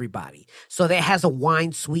to everybody. So it has a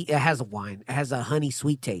honey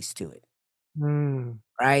sweet taste to it. Mm.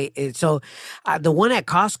 Right. And so the one at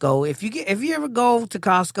Costco, if you ever go to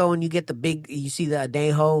Costco and you get you see the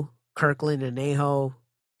Anejo, Kirkland Anejo,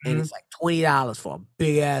 and it's like $20 for a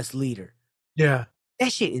big ass liter. Yeah.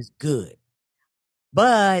 That shit is good.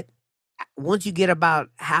 But once you get about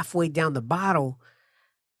halfway down the bottle,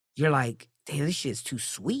 you're like, damn, this shit's too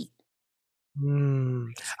sweet.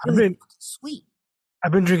 Mm. It's really sweet.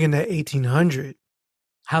 I've been drinking that 1800.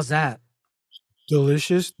 How's that?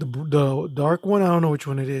 Delicious. The dark one, I don't know which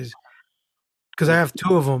one it is. Because I have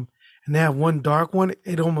 2 of them, and they have one dark one.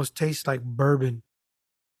 It almost tastes like bourbon.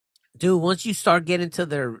 Dude, once you start getting to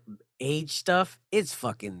their age stuff, it's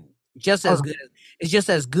fucking just as good. It's just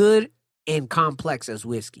as good and complex as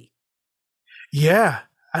whiskey. Yeah,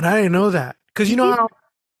 and I didn't know that. Because you know how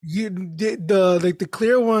the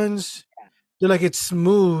clear ones, they're like it's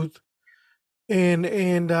smooth,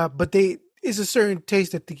 and but it's a certain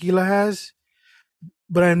taste that tequila has.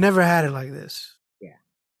 But I never had it like this. Yeah,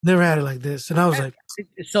 never had it like this, and I was like,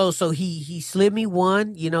 so he slid me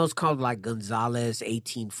one. You know, it's called like Gonzalez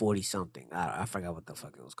 1840 something. I forgot what the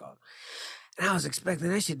fuck it was called. And I was expecting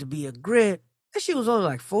that shit to be a grit. That shit was only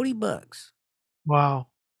like $40. wow.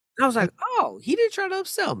 And I was like, oh, he didn't try to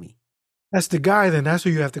upsell me. That's the guy. Then that's who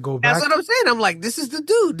you have to go back. That's what I'm saying. I'm like, this is the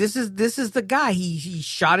dude. This is the guy. He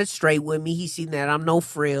shot it straight with me. He seen that I'm no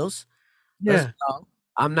frills. Yeah.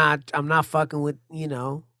 I'm not fucking with, you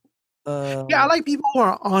know. Yeah, I like people who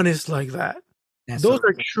are honest like that. Those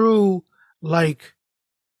are true, like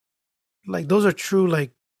those are true,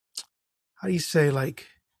 like, how do you say, like,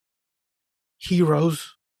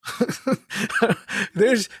 heroes.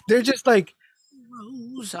 They're just like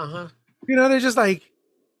heroes, you know, they're just like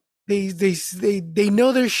they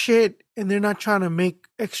know their shit, and they're not trying to make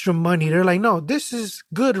extra money. They're like, no, this is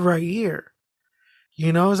good right here.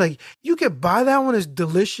 You know, it's like you could buy that one, it's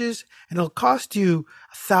delicious, and it'll cost you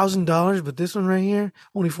 $1,000, but this one right here,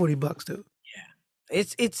 only $40, dude.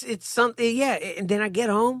 It's something, yeah. And then I get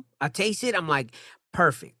home, I taste it, I'm like,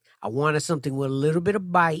 perfect. I wanted something with a little bit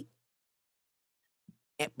of bite,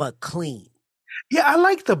 but clean. Yeah, I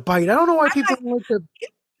like the bite. I don't know why I people like, don't like the.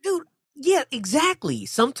 dude. Yeah, exactly.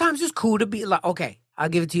 Sometimes it's cool to be like, okay, I'll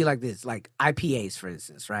give it to you like this, like IPAs, for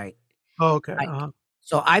instance, right? Oh, okay. Like,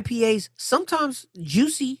 so IPAs sometimes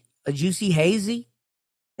juicy, a juicy hazy,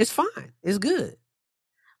 it's fine, it's good,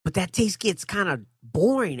 but that taste gets kind of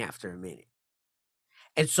boring after a minute.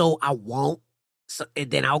 And so I won't. So,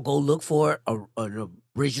 and then I'll go look for an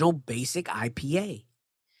original basic IPA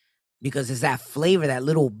because it's that flavor, that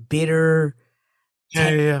little bitter Yeah,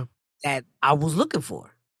 taste yeah, yeah. that I was looking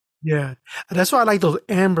for. Yeah. That's why I like those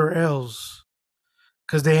amber ales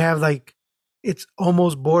because they have like it's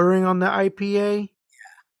almost bordering on the IPA,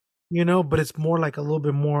 but it's more like a little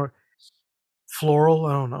bit more floral.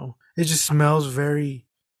 I don't know. It just smells very,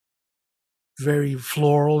 very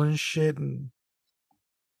floral and shit, and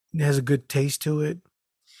it has a good taste to it. Man,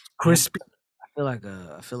 Crispy.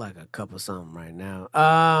 I feel like a cup of something right now.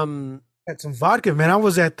 Had some vodka, man. I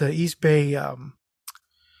was at the East Bay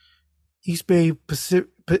Pacific,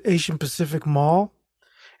 Asian Pacific Mall,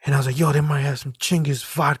 and I was like, "Yo, they might have some Chinggis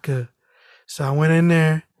vodka." So I went in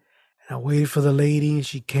there and I waited for the lady, and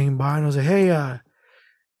she came by, and I was like, "Hey,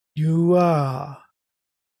 you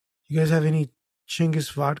you guys have any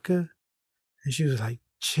Chinggis vodka?" And she was like,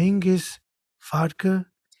 "Chinggis vodka?"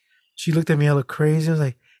 She looked at me hella crazy. I was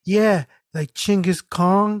like, "Yeah, like Chinggis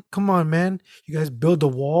Kong. Come on, man. You guys build the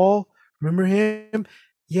wall. Remember him?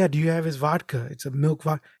 Yeah. Do you have his vodka? It's a milk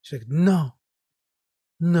vodka." She's like, "No,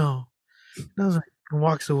 no." And I was like, and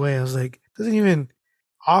walks away. I was like, doesn't even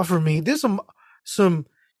offer me. There's some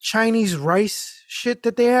Chinese rice shit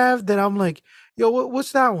that they have that I'm like, yo,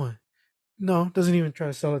 what's that one? No, doesn't even try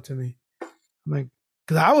to sell it to me. I'm like,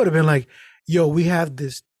 because I would have been like, yo, we have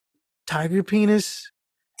this tiger penis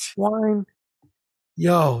wine.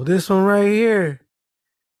 Yo, this one right here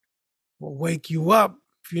will wake you up,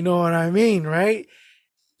 if you know what I mean, right?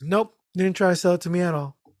 Nope, didn't try to sell it to me at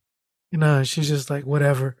all. She's just like,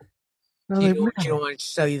 whatever. And I was like, she man. don't want to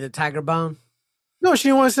sell you the tiger bone. No, she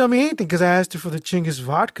didn't want to sell me anything because I asked her for the Chinggis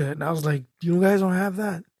vodka, and I was like, "You guys don't have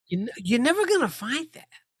that." You're never gonna find that.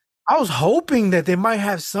 I was hoping that they might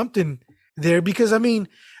have something there because I mean,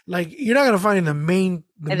 like, you're not gonna find in the And main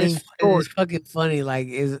it's store. fucking funny. Like,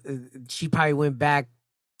 she probably went back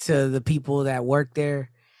to the people that work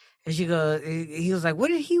there, and she goes, he was like,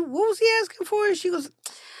 what was he asking for? And she goes,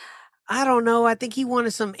 I don't know. I think he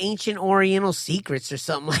wanted some ancient Oriental secrets or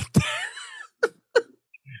something like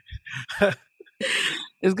that.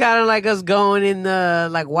 It's kind of like us going in the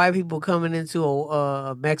like white people coming into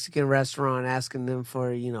a Mexican restaurant asking them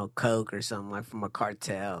for Coke or something like from a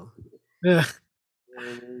cartel. Yeah.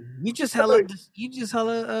 You just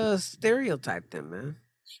hella stereotype them, man.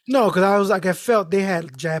 No, because I was like, I felt they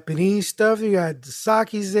had Japanese stuff. You had the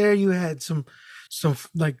sakis there. You had some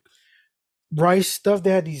like rice stuff.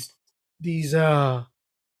 They had these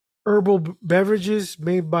herbal beverages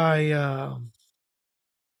made by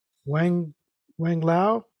Wang Wang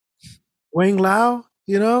Lao. Wang Lao,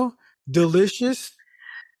 delicious.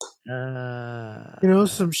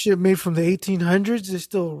 Some shit made from the 1800s is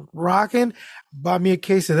still rocking. Bought me a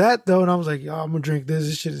case of that though, and I was like, "Yo, I'm gonna drink this.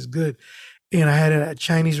 This shit is good." And I had it at a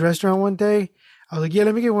Chinese restaurant one day. I was like, "Yeah,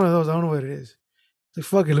 let me get one of those. I don't know what it is." Like,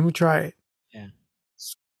 fuck it, let me try it. yeah.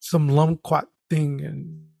 Some lumquat thing,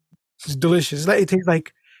 and it's delicious. It tastes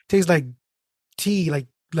like tea, like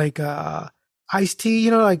iced tea.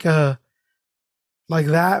 Like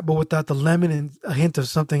that, but without the lemon and a hint of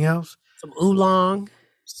something else. Some oolong.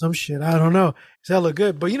 Some shit. I don't know. It's hella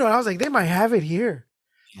good. But I was like, they might have it here.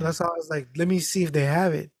 So Yeah. that's why I was like, let me see if they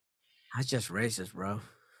have it. That's just racist, bro.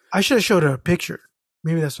 I should have showed her a picture.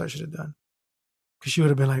 Maybe that's what I should have done. Because she would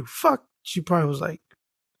have been like, fuck. She probably was like,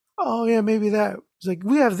 oh yeah, maybe that. It's like,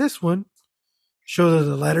 we have this one. Show her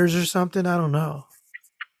the letters or something. I don't know.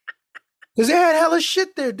 Because they had hella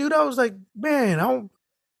shit there, dude. I was like, man, I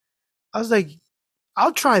was like,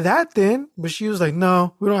 I'll try that then. But she was like,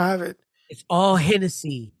 no, we don't have it. It's all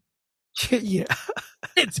Hennessy. Yeah.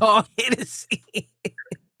 It's all Hennessy.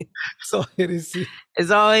 So it is.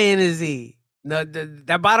 It's all Hennessy. No,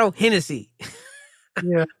 that bottle Hennessy.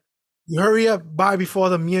 Yeah. You hurry up, buy before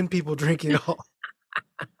the Mien people drink it all.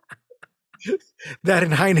 That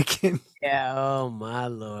and Heineken. Yeah. Oh my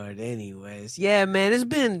lord. Anyways, yeah, man.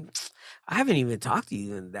 I haven't even talked to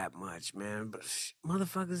you that much, man. But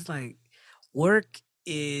motherfuckers, like, work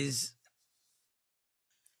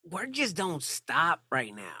just don't stop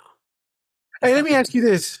right now. Hey, let me ask you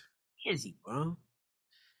this. Busy, bro.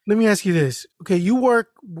 Let me ask you this. Okay, you work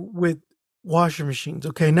with washer machines.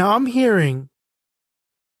 Okay, now I'm hearing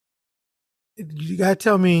You gotta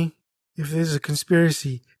tell me if there's a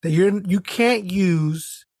conspiracy that you can't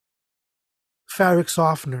use fabric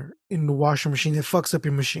softener in the washing machine that fucks up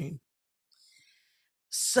your machine.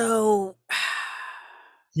 So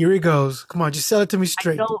Here it goes. Come on, just sell it to me I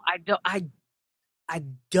straight. don't I don't I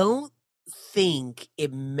don't think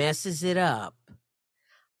it messes it up,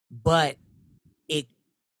 but it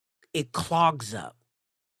it clogs up.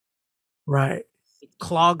 Right. It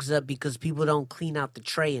clogs up because people don't clean out the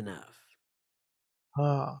tray enough.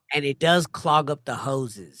 Uh, And it does clog up the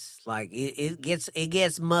hoses. Like it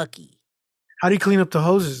gets mucky. how do you clean up the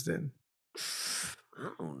hoses then? I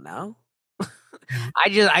don't know.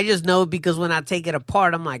 I just know because when I take it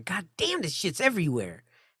apart, I'm like, God damn, this shit's everywhere.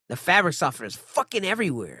 The fabric softener is fucking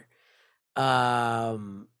everywhere.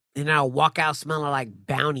 And I'll walk out smelling like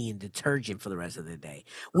Bounty and detergent for the rest of the day,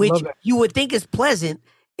 I love which that. you would think is pleasant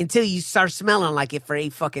until you start smelling like it for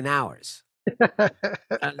 8 fucking hours.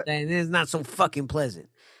 And it's not so fucking pleasant.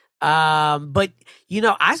 But you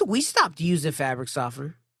know, we stopped using fabric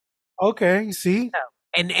softener. Okay, you see?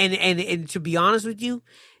 And to be honest with you,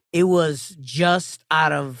 it was just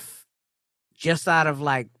out of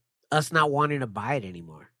like us not wanting to buy it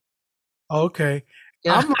anymore. Okay.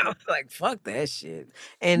 I was like, fuck that shit.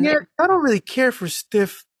 And Yeah, I don't really care for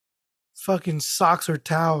stiff fucking socks or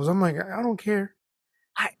towels. I'm like, I don't care.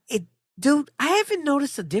 dude, I haven't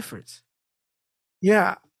noticed a difference.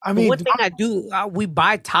 Yeah, I The mean, one thing I do, we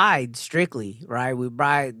buy Tide strictly, right? We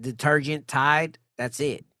buy detergent Tide. That's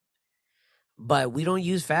it. But we don't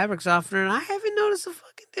use fabric softener, and I haven't noticed a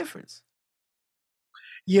fucking difference.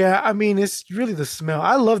 yeah, I mean, it's really the smell.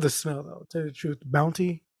 I love the smell, though. To tell you the truth,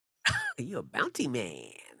 Bounty. You a bounty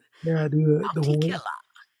man. Yeah, I do Particuliere.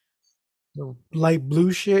 the light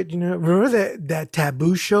blue shit. You know, remember that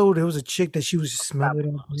taboo show? There was a chick that she was just smell it.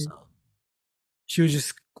 She would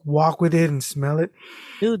just walk with it and smell it.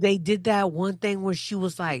 Dude, they did that one thing where she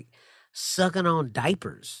was like sucking on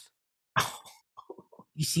diapers.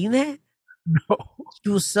 You seen that? No. She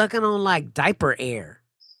was sucking on like diaper air.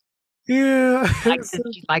 Yeah. Like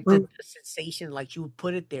the sensation, like you would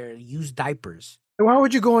put it there and use diapers. Why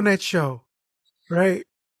would you go on that show, right?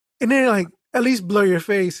 And then like at least blur your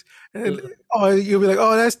face, and you'll be like,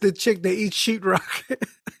 "Oh, that's the chick that eats sheetrock."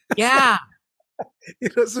 Yeah, You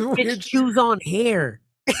know, some bitch weird. chews on hair.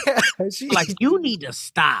 She, Like you need to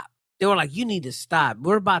stop. They were like, you need to stop.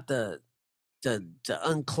 We're about to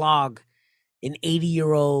unclog an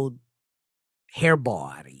 80-year-old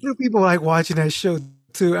hairball out of you. people like watching that show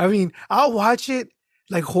too. I mean, I'll watch it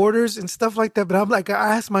like hoarders and stuff like that, but I'm like,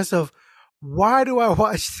 I ask myself, why do I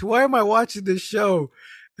watch? Why am I watching this show?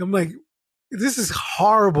 I'm like, this is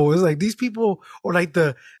horrible. It's like these people, or like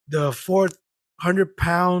the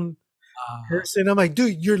 400-pound person. I'm like,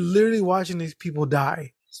 dude, you're literally watching these people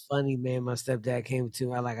die. It's funny, man. My stepdad came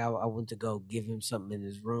to. I went to go give him something in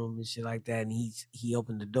his room and shit like that, and he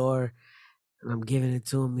opened the door, and I'm giving it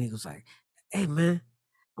to him. He was like, "Hey, man,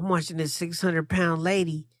 I'm watching this 600-pound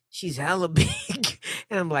lady. She's hella big,"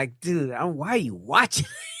 and I'm like, "Dude, why are you watching?"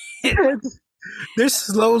 They're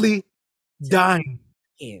slowly dying.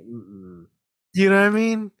 Yeah, You know what I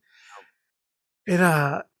mean?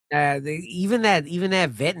 And even that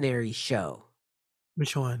veterinary show.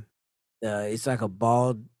 which one? It's like a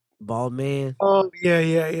bald man, Oh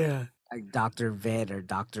yeah. like Dr. Vet or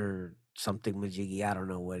Dr. something Majiggy. I don't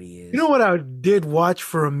know what he is. You know what I did watch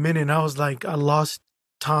for a minute? I was like, I lost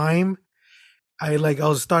time. I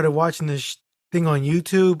started watching this thing on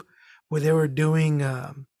YouTube where they were doing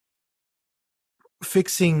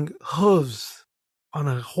fixing hooves on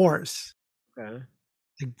a horse, Okay.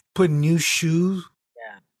 like putting new shoes,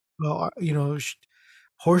 well,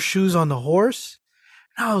 horseshoes on the horse.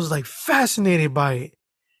 And I was like fascinated by it.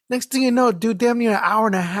 Next thing you know, dude, damn near an hour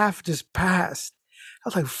and a half just passed. I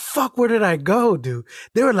was like, fuck, where did I go, dude?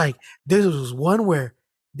 They were like, there was one where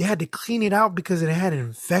they had to clean it out because it had an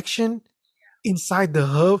infection inside the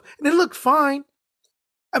hoof, and it looked fine.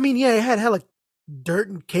 I mean, yeah, it had hella dirt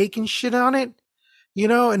and cake and shit on it,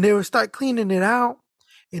 and they would start cleaning it out,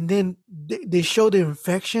 and then they show the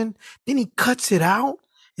infection. Then he cuts it out,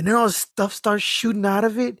 and then all the stuff starts shooting out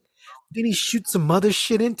of it. Then he shoots some other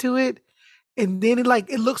shit into it, and then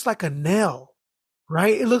it looks like a nail,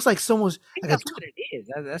 right? It looks like someone's like That's what it is.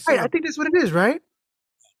 That's right. I think that's what it is, right?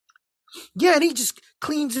 Yeah, and he just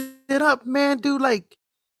cleans it up, man, dude. Like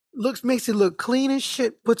makes it look clean and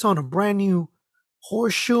shit. Puts on a brand new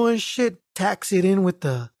horseshoe and shit. Tacks it in with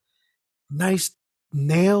the nice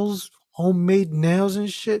nails, homemade nails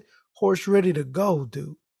and shit. Horse ready to go,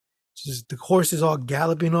 dude. Just the horse is all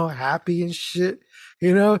galloping, all happy and shit.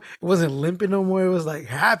 It wasn't limping no more. It was like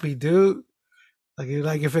happy, dude.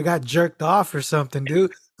 Like if it got jerked off or something,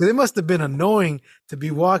 dude. But it must have been annoying to be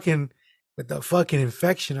walking with the fucking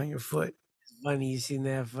infection on your foot. Funny, you seen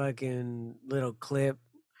that fucking little clip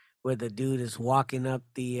where the dude is walking up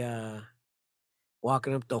the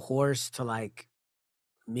horse to like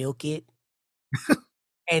milk it,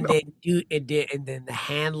 and No. then the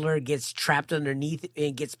handler gets trapped underneath it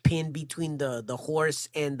and gets pinned between the horse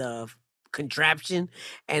and the contraption,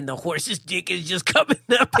 and the horse's dick is just coming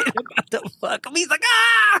up and about to fuck him. He's like,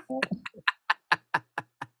 ah!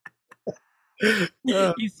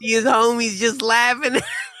 Uh, You see his homies just laughing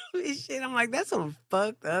and shit. I'm like, that's some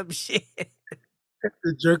fucked up shit.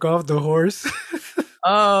 to jerk off the horse.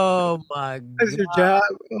 Oh my That's your god!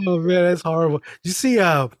 job. Oh man, that's horrible. You see,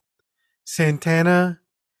 Santana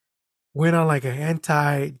went on like an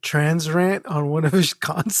anti-trans rant on one of his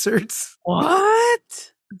concerts.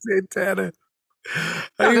 What? Santana. He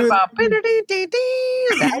Talking was- about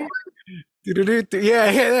that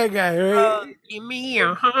yeah, that guy, right? give me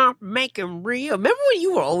a hump, make him real. Remember when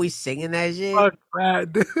you were always singing that shit? Fuck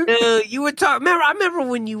that, dude. Dude, you were talking. Remember? I remember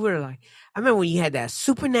when you were like, I remember when you had that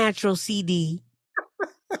Supernatural CD.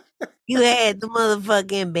 You had the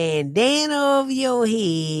motherfucking bandana over your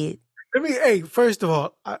head. Hey, first of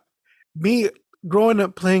all, me growing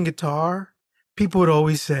up playing guitar, people would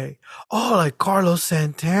always say, "Oh, like Carlos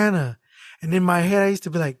Santana," and in my head, I used to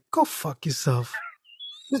be like, "Go fuck yourself."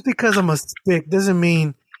 Just because I'm a stick doesn't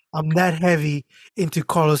mean I'm that heavy into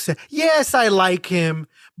Carlos Santana. Yes, I like him,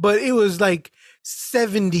 but it was like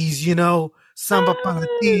 70s, samba para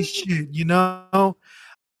ti shit,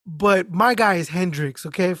 But my guy is Hendrix,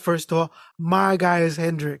 okay? First of all, my guy is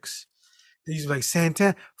Hendrix. He's like,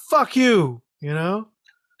 Santana, fuck you,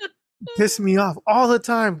 Piss me off all the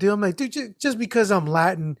time, dude. I'm like, dude, just because I'm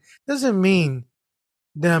Latin doesn't mean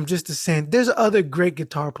that I'm just the same. There's other great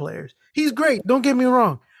guitar players. He's great, don't get me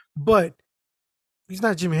wrong, but he's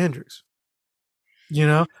not Jimi Hendrix,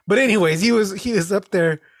 But anyways, he was up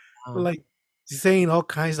there like saying all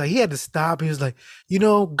kinds. Like he had to stop. He was like,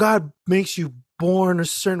 God makes you born a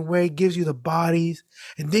certain way, gives you the bodies,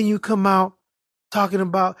 and then you come out talking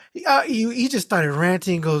about. He just started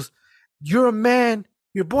ranting. And goes, "You're a man.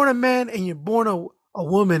 You're born a man, and you're born a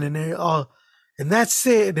woman, and and that's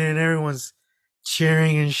it." And then everyone's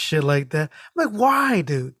cheering and shit like that. I'm like, why,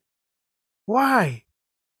 dude? Why?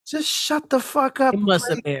 Just shut the fuck up. It must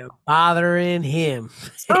have been bothering him.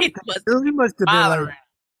 He must have been bothering. like,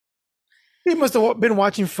 he must have been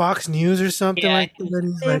watching Fox News or something like that. And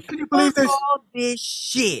he's like, can you believe this? All this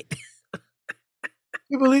shit.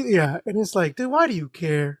 You believe? Yeah. And it's like, dude, why do you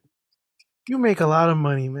care? You make a lot of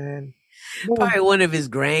money, man. Probably one of his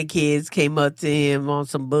grandkids came up to him on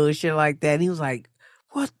some bullshit like that. And he was like,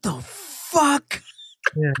 what the fuck?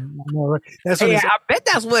 Yeah, I know, right? That's what I bet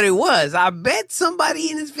that's what it was. I bet somebody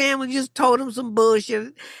in his family just told him some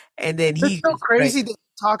bullshit. And then it's so crazy that he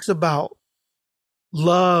talks about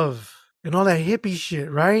love and all that hippie shit,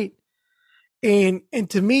 right? And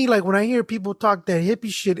to me, like when I hear people talk that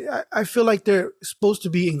hippie shit, I feel like they're supposed to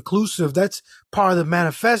be inclusive. That's part of the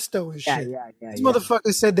manifesto and shit. This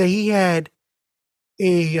motherfucker said that he had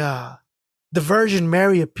the Virgin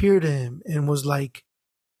Mary appear to him and was like,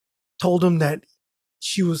 told him that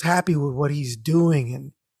she was happy with what he's doing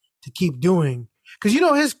and to keep doing. Cause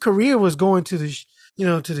his career was going to the,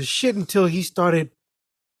 to the shit until he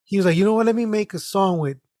was like, you know what, let me make a song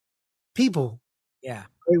with people. Yeah.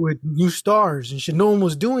 With new stars and shit. No one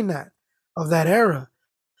was doing that of that era.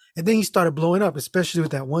 And then he started blowing up, especially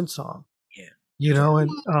with that one song. Yeah.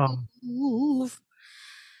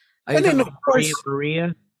 And then of course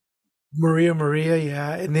Maria,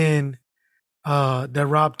 yeah. And then the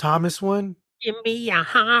Rob Thomas one. Give me a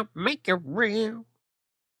heart, make it real.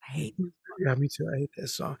 I hate it. Yeah, me too. I hate that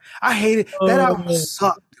song. I hate it. That album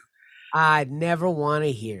sucked. I never want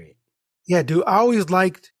to hear it. Yeah, dude. I always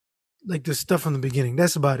liked like the stuff from the beginning.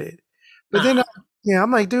 That's about it. But then,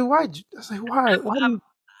 I'm like, dude, why? I was like, why? I've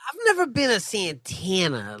never been a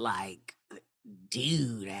Santana like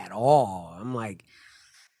dude at all. I'm like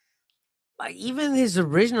even his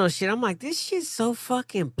original shit. I'm like, this shit's so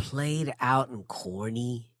fucking played out and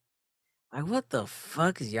corny. Like, what the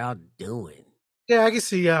fuck is y'all doing? Yeah, I can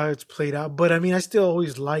see how it's played out, but I mean, I still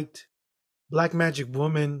always liked Black Magic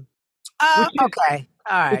Woman. Oh, okay.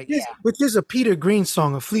 All right. Which is a Peter Green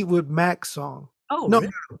song, a Fleetwood Mac song. Oh, no.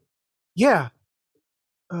 Really? Yeah.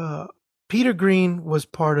 Peter Green was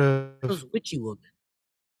part of. It was Witchy Woman.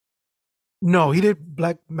 No, he did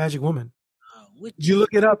Black Magic Woman. You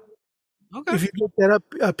look it up. Okay. If you look that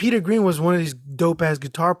up, Peter Green was one of these dope ass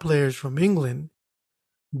guitar players from England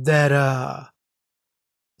that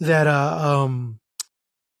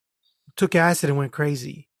took acid and went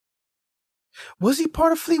crazy. Was he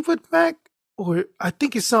part of Fleetwood Mac? or I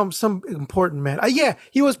think it's some important man. Yeah,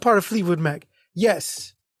 he was part of Fleetwood Mac.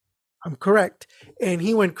 Yes, I'm correct. And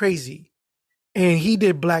he went crazy, and he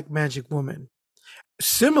did Black Magic Woman,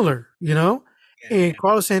 similar, you know. Yeah. And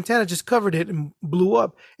Carlos Santana just covered it and blew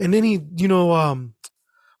up. And then he,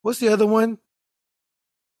 what's the other one?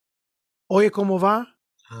 Oye como va.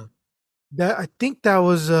 Huh. That I think that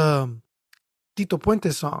was Tito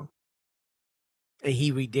Puente's song. And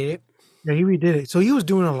he redid it. Yeah, he redid it. So he was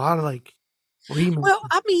doing a lot of like remixes. Well,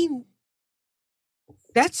 I mean,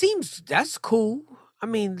 that's cool. I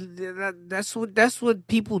mean, that's what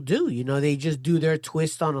people do. You know, they just do their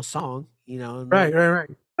twist on a song. You know, Right.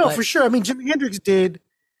 No, But- for sure. I mean, Jimi Hendrix did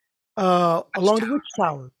Along the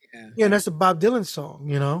Watchtower. Yeah, and that's a Bob Dylan song,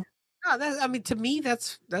 you know? No, I mean, to me,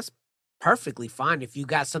 that's perfectly fine if you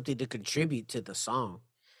got something to contribute to the song.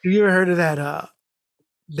 Have you ever heard of that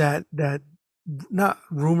not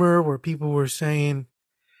rumor where people were saying,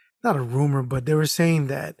 not a rumor, but they were saying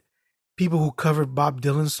that people who covered Bob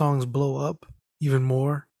Dylan songs blow up even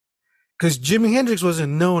more? Because Jimi Hendrix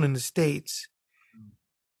wasn't known in the States.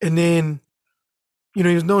 And then, he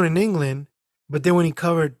was known in England, but then when he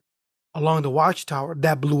covered Along the Watchtower,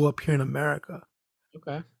 that blew up here in America.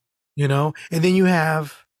 Okay. And then you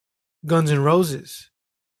have Guns N' Roses.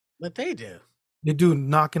 What they do? They do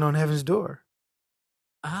Knocking on Heaven's Door.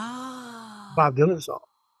 Ah. Bob Dylan song.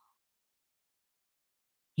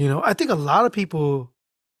 I think a lot of people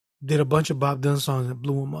did a bunch of Bob Dylan songs that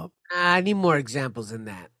blew them up. I need more examples than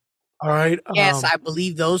that. All right. Yes, I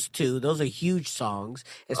believe those two. Those are huge songs,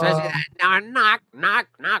 especially that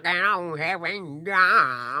knocking on heaven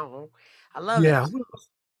down. I love yeah. it.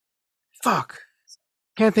 Fuck.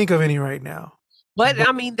 Can't think of any right now. But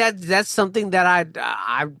I mean that's something that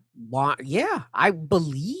I want. Yeah, I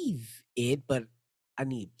believe it, but I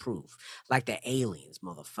need proof. Like the aliens,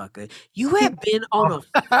 motherfucker. You have been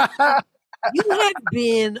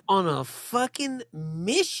on a fucking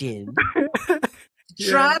mission to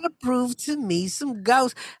try to prove to me some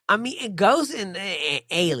ghosts. I mean, ghosts and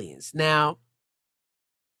aliens. Now,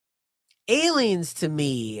 aliens to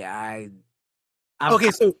me,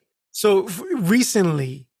 okay. So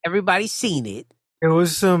recently, everybody's seen it. There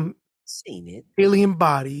was some alien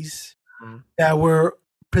bodies that were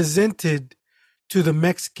presented to the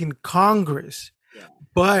Mexican Congress,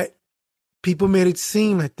 but people made it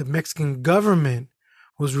seem like the Mexican government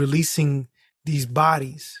was releasing these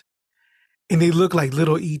bodies, and they look like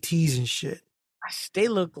little ETs and shit. They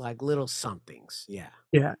look like little somethings. Yeah.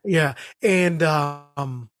 And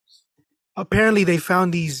apparently they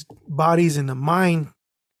found these bodies in the mine.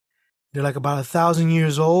 They're like about 1,000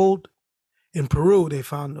 years old. In Peru, they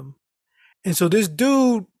found them. And so this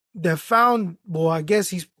dude that found, I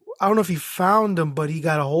guess I don't know if he found them, but he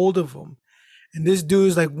got a hold of them. And this dude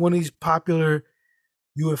is like one of these popular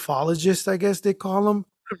ufologists, I guess they call them.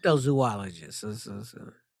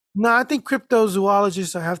 Cryptozoologists. No, I think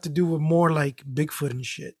cryptozoologists have to do with more like Bigfoot and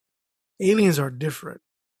shit. Aliens are different.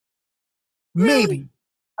 Really? Maybe.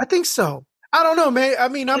 I think so. I don't know, man. I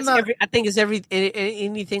mean, I think it's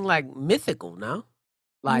anything like mythical, no?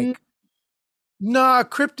 Like... Nah,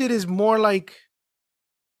 cryptid is more like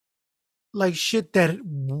shit that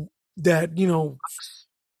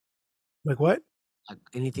like what? Like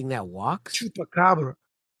anything that walks? Chupacabra.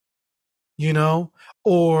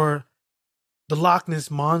 Or the Loch Ness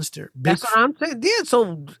Monster. That's what I'm saying. Yeah,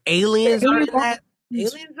 so aliens are in that.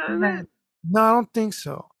 Aliens are in that. No, I don't think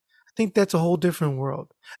so. I think that's a whole different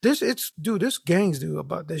world. There's gangs do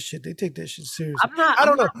about that shit. They take that shit seriously. I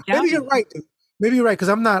don't know. Maybe you're right, dude. Maybe you're right, because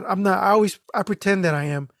I'm not, I pretend that I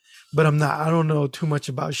am, but I'm not. I don't know too much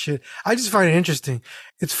about shit. I just find it interesting.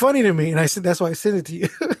 It's funny to me, and that's why I sent it to you.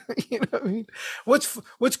 You know what I mean?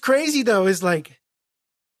 What's crazy though is like,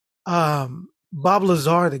 Bob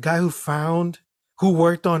Lazar, the guy who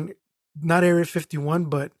worked on not Area 51,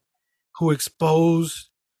 but who exposed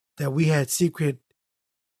that we had secret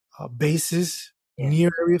bases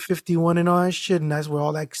near Area 51 and all that shit, and that's where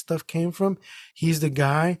all that stuff came from. He's the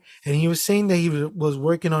guy, and he was saying that he was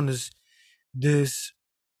working on this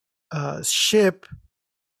ship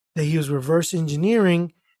that he was reverse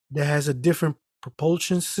engineering that has a different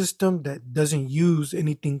propulsion system that doesn't use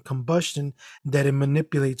anything combustion, that it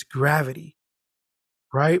manipulates gravity,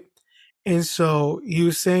 right? And so he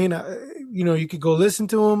was saying, you could go listen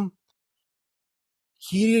to him.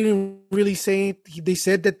 He didn't really say it. They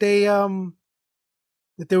said that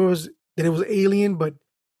that it was alien, but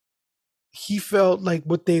he felt like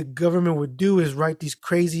what the government would do is write these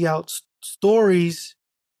crazy out stories,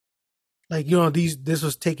 like this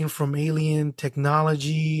was taken from alien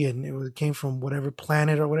technology and it came from whatever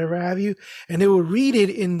planet or whatever have you, and they would read it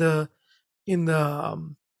in the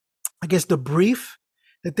I guess, the brief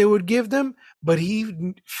that they would give them, but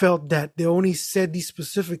he felt that they only said these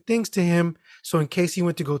specific things to him. So in case he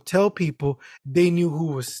went to go tell people, they knew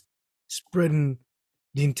who was spreading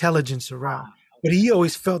the intelligence around. But he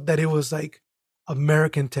always felt that it was like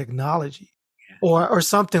American technology or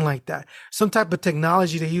something like that. Some type of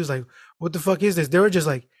technology that he was like, what the fuck is this? They were just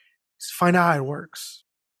like, find out how it works,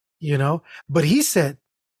 you know? But he said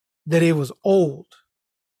that it was old,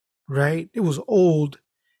 right? It was old,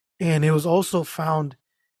 and it was also found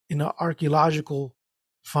in an archaeological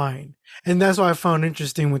find. And that's what I found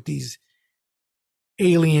interesting with these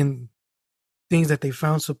alien things that they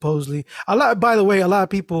found supposedly. A lot, by the way, a lot of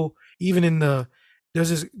people, even in there's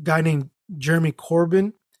this guy named Jeremy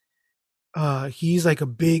Corbyn. He's like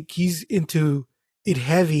he's into it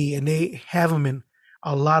heavy, and they have him in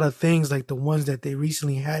a lot of things, like the ones that they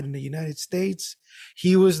recently had in the United States.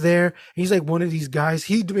 He was there. He's like one of these guys.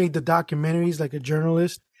 He made the documentaries, like a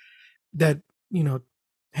journalist that, you know,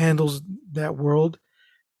 handles that world.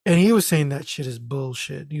 And he was saying that shit is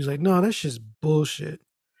bullshit. He was like, no, that shit's bullshit.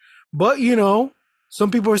 But, you know, some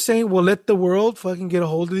people are saying, well, let the world fucking get a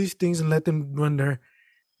hold of these things and let them run their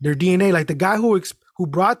DNA. Like the guy who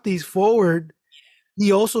brought these forward,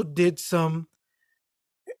 he also did some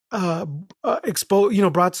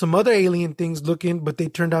brought some other alien things looking, but they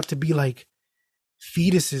turned out to be like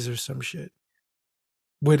fetuses or some shit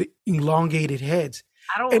with elongated heads.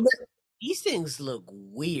 I don't. And These things look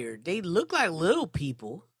weird. They look like little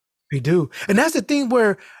people. they do, and that's the thing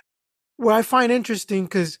where I find interesting,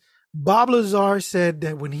 because Bob Lazar said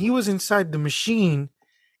that when he was inside the machine,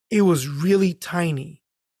 it was really tiny,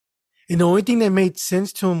 and the only thing that made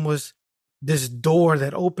sense to him was this door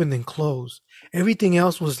that opened and closed. Everything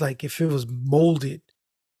else was like if it was molded.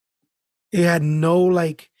 It had no,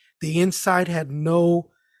 like, the inside had no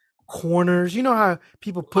corners. You know how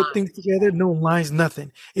people put things together? No lines,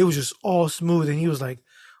 nothing. It was just all smooth. And he was like,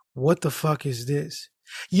 what the fuck is this?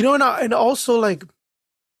 You know, and also, like,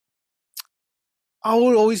 I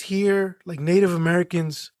would always hear like Native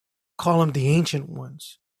Americans call them the ancient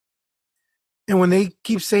ones. And when they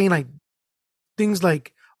keep saying like things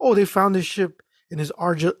like, oh, they found this ship in this,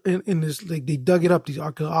 like, they dug it up, these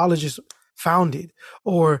archaeologists found it,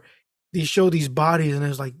 or they show these bodies and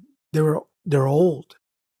it's like they're old,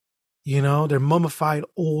 you know, they're mummified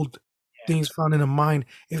old things found in a mine,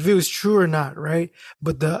 if it was true or not, right?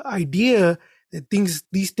 But the idea that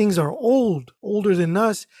these things are older than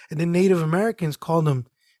us, and then Native Americans call them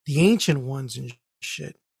the ancient ones and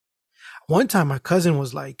shit. One time my cousin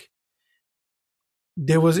was like,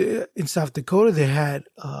 there was in South Dakota, they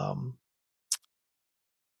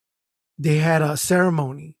had a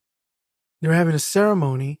ceremony. They were having a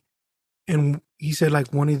ceremony, and he said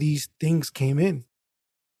like one of these things came in,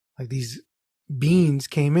 like these beings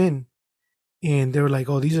came in, and they were like,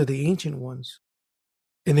 oh, these are the ancient ones.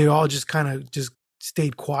 And they all just kind of just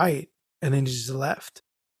stayed quiet and then just left.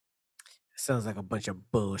 Sounds like a bunch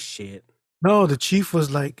of bullshit. No, the chief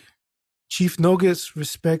was like, Chief Nogus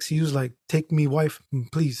respects. He was like, take me wife,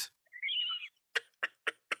 please.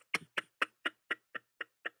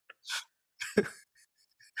 So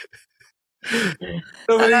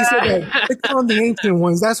when he said that, it's on the ancient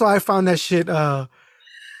ones. That's why I found that shit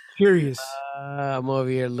curious. I'm over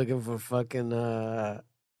here looking for fucking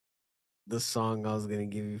the song I was gonna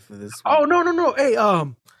give you for this week. Oh no! Hey,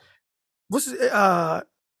 what's his,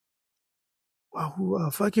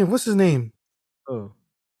 what's his name? Oh,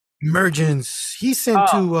 Emergence. He sent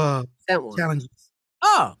two challenges.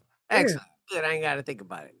 Oh, excellent. Yeah. Good. I ain't got to think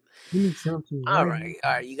about it. All right.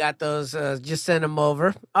 You got those. Just send them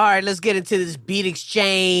over. All right. Let's get into this beat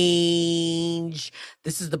exchange.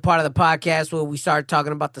 This is the part of the podcast where we start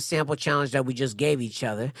talking about the sample challenge that we just gave each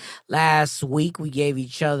other. Last week we gave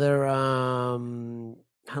each other.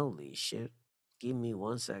 Holy shit! Give me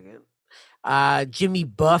 1 second. Jimmy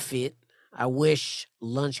Buffett. I wish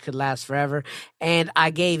lunch could last forever. And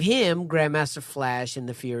I gave him Grandmaster Flash in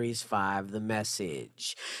the Furious 5, The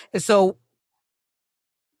Message. And so,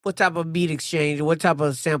 what type of beat exchange, what type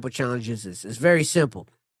of sample challenge is this? It's very simple.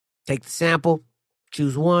 Take the sample,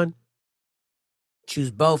 choose one, choose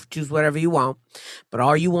both, choose whatever you want. But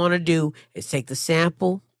all you want to do is take the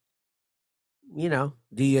sample, you know,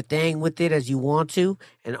 do your thing with it as you want to,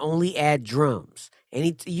 and only add drums.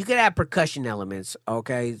 You can add percussion elements,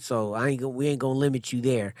 okay? So we ain't gonna limit you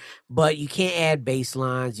there, but you can't add bass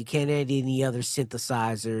lines. You can't add any other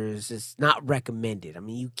synthesizers. It's not recommended. I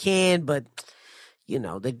mean, you can, but you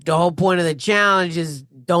know the whole point of the challenge is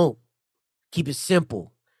don't keep it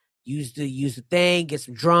simple. Use the thing, get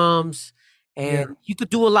some drums, and you could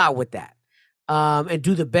do a lot with that. And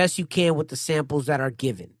do the best you can with the samples that are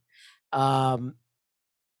given.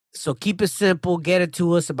 So keep it simple. Get it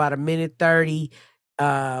to us about 1:30.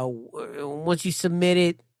 Once you submit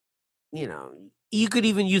it, you could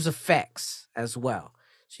even use effects as well.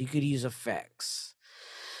 So you could use effects.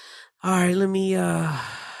 All right, let me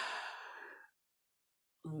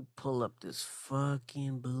pull up this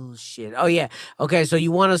fucking bullshit. Oh yeah. Okay, so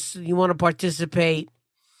you want to participate?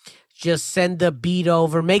 Just send the beat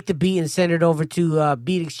over, make the beat and send it over to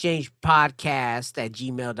Beat Exchange Podcast at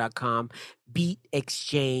gmail.com. Beat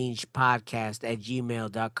Exchange Podcast at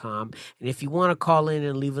gmail.com. And if you want to call in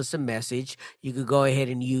and leave us a message, you could go ahead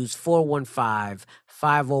and use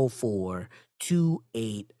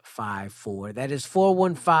 415-504-2854. That is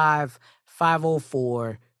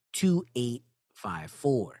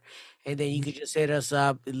 415-504-2854. And then you can just hit us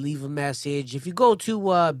up and leave a message. If you go to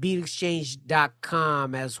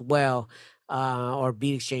beatexchange.com as well, or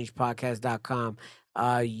beatexchangepodcast.com,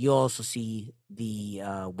 you'll also see the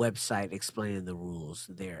website explaining the rules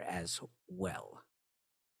there as well.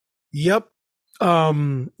 Yep.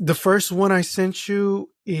 The first one I sent you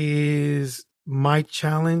is my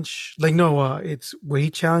challenge. It's what he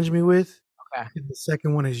challenged me with. Okay. And the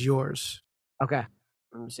second one is yours. Okay.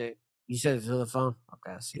 Let me see. You said it to the phone?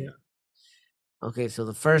 Okay, I see. Yeah. Okay, so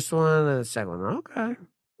the first one and the second one. Okay.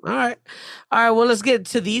 All right. Well, let's get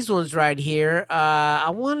to these ones right here. I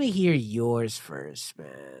want to hear yours first,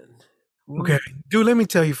 man. Okay. Dude, let me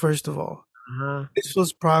tell you, first of all, this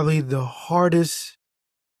was probably the hardest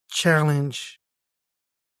challenge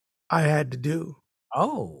I had to do.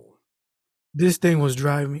 Oh. This thing was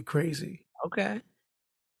driving me crazy. Okay.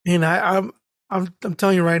 And I'm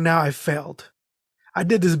telling you right now, I failed. I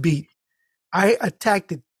did this beat. I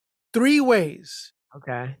attacked it 3 ways.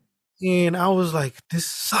 Okay. And I was like, this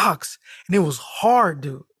sucks. And it was hard,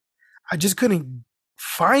 dude. I just couldn't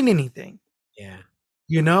find anything. Yeah.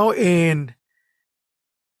 And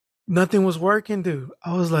nothing was working, dude.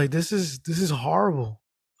 I was like, this is horrible.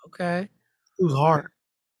 Okay. It was hard.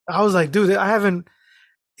 I was like, dude, it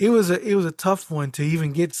was a tough one to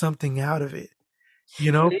even get something out of it.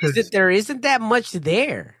 Because there isn't that much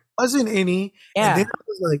there. Wasn't any. Yeah. And then I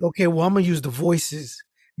was like, okay, well, I'm gonna use the voices.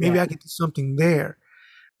 Maybe I can do something there.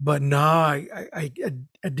 But no, I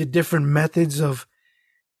did different methods of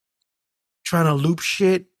trying to loop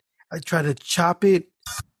shit. I tried to chop it,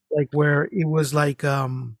 like where it was like I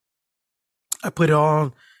put it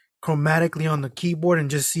on chromatically on the keyboard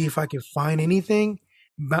and just see if I could find anything.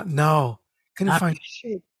 But no, couldn't find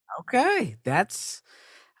shit. Okay,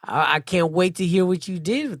 I can't wait to hear what you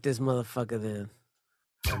did with this motherfucker then.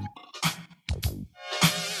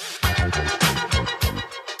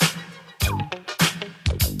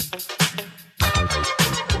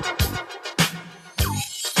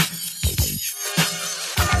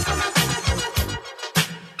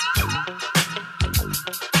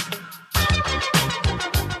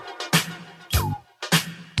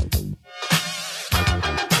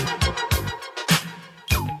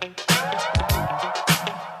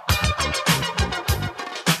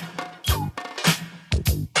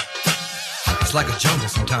 It's like a jungle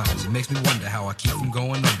sometimes, it makes me wonder how I keep from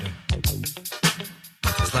going under.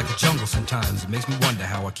 It's like a jungle sometimes, it makes me wonder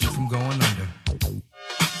how I keep from going under.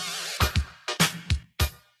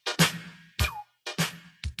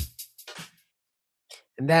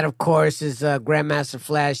 And that, of course, is Grandmaster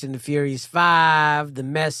Flash and the Furious 5, The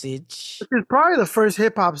Message. This is probably the first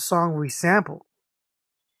hip-hop song we sampled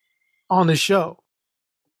on the show.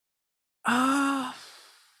 It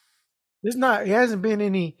hasn't been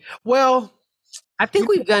any, well... I think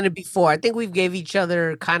we've done it before. I think we've gave each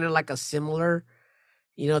other kind of like a similar,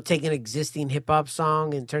 take an existing hip-hop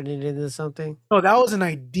song and turn it into something. No, that was an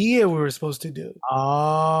idea we were supposed to do.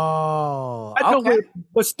 Oh. I know,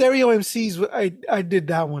 but Stereo MCs, I did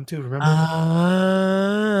that one too, remember?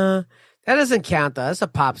 That doesn't count, though. That's a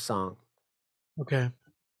pop song. Okay.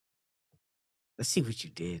 Let's see what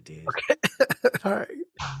you did, dude. Okay. All right.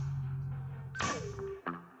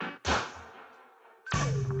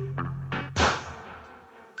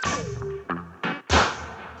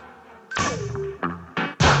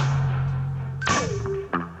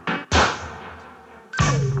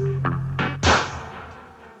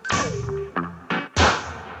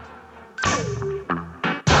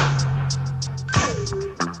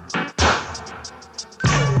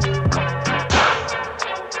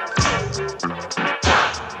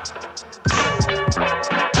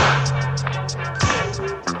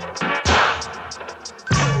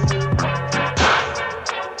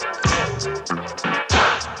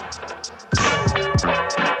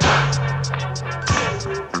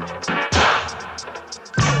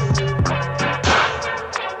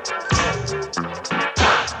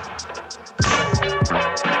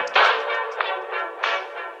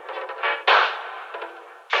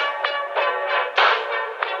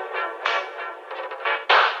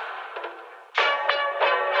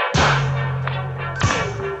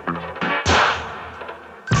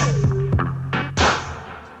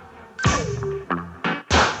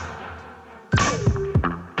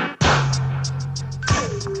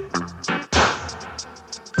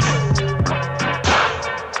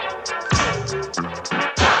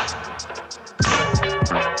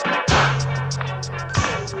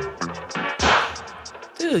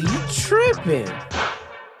 Dude, you tripping.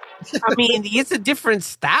 I mean, it's a different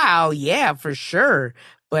style, yeah, for sure.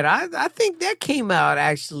 But I think that came out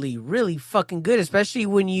actually really fucking good, especially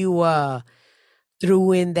when you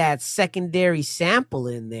threw in that secondary sample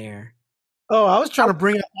in there. Oh, I was trying to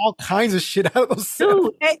bring out all kinds of shit out of those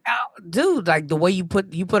samples. Dude, like the way you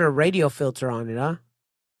put a radio filter on it, huh?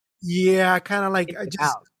 Yeah, I kind of like,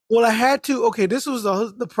 well, I had to. Okay, this was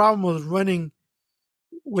the problem was running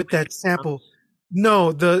with that sample.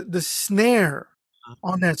 No, the snare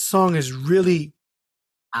on that song is really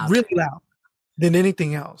loud than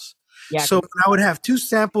anything else. Yeah, so when I would have two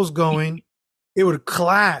samples going, it would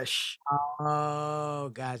clash.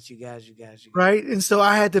 Oh, got you. Right? And so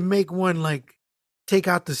I had to make one like take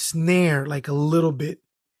out the snare like a little bit,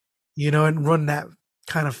 and run that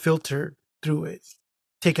kind of filter through it.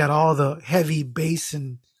 Take out all the heavy bass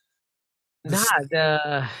and it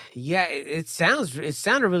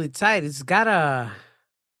sounded really tight. It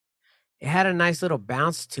had a nice little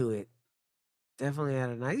bounce to it. Definitely had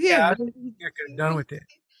a nice. Yeah, I could have done with it.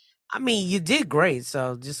 I mean, you did great,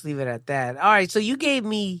 so just leave it at that. All right, so you gave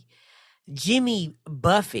me Jimmy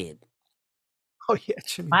Buffett. Oh yeah,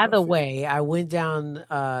 Jimmy By Buffett. the way, I went down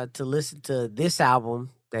to listen to this album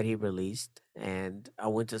that he released, and I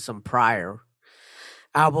went to some prior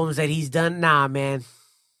albums that he's done. Nah, man.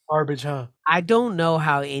 Garbage, huh? I don't know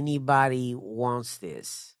how anybody wants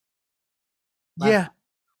this. Like, yeah.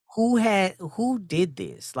 Who did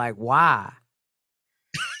this? Like, why?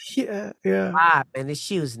 Yeah. Why, man? This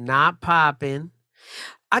shit was not popping.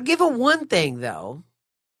 I give him one thing, though.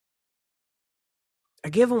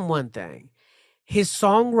 His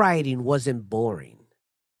songwriting wasn't boring.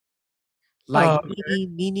 Like,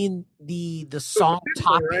 meaning the song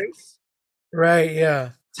topics. Right, yeah.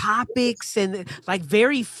 Topics and like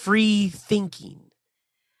very free thinking.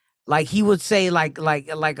 Like he would say, like a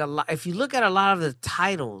lot. If you look at a lot of the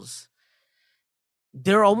titles,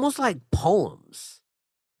 they're almost like poems,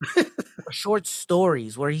 or short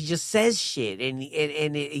stories where he just says shit and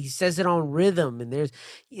he says it on rhythm and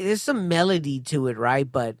there's some melody to it, right?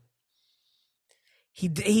 But he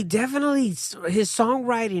definitely, his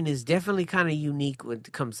songwriting is definitely kind of unique when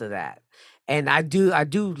it comes to that, and I do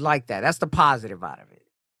like that. That's the positive out of it.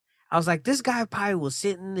 I was like, this guy probably was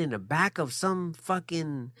sitting in the back of some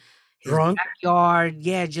fucking drunk backyard,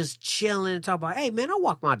 just chilling and talking about, hey man, I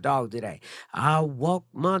walked my dog today. I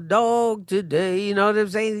walked my dog today. You know what I'm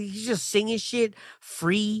saying? He's just singing shit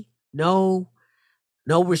free, no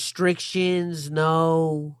restrictions,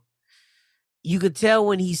 no. You could tell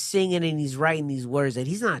when he's singing and he's writing these words that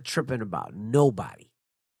he's not tripping about nobody.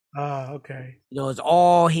 Okay. It's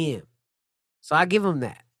all him. So I give him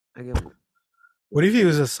that. What if he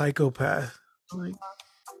was a psychopath?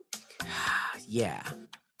 Yeah.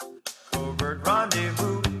 Covert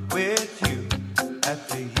rendezvous with you at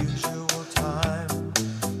the usual time.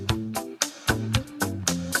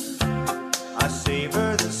 I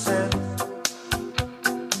savor the scent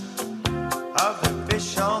of the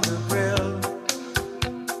fish on the grill.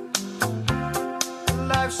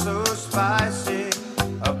 Life's so spicy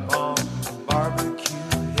upon barbecue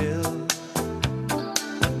hill.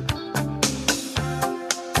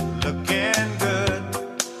 Looking good,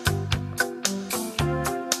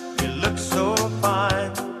 you look so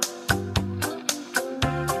fine.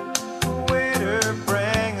 Waiter,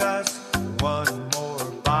 bring us one more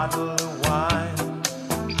bottle of wine.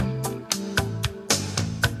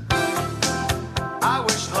 I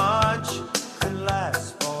wish lunch could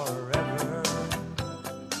last forever.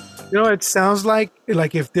 It sounds like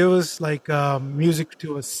if there was like music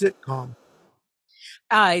to a sitcom.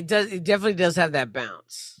 It does. It definitely does have that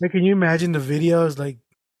bounce. Like, can you imagine the videos? Like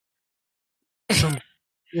some,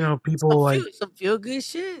 people some feel good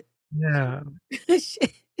shit. Yeah.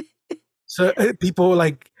 So people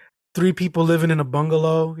like 3 people living in a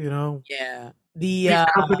bungalow. Yeah. The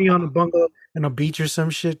company on a bungalow and a beach or some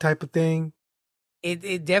shit type of thing.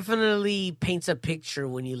 It definitely paints a picture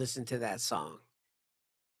when you listen to that song.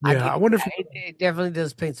 Yeah, I wonder if it definitely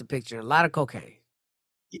does paint a picture. A lot of cocaine.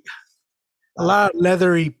 Yeah. A lot of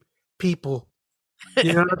leathery people,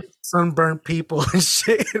 sunburnt people and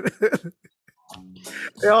shit.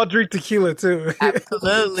 They all drink tequila too.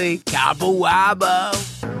 Absolutely. Cabo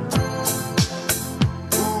Wabo.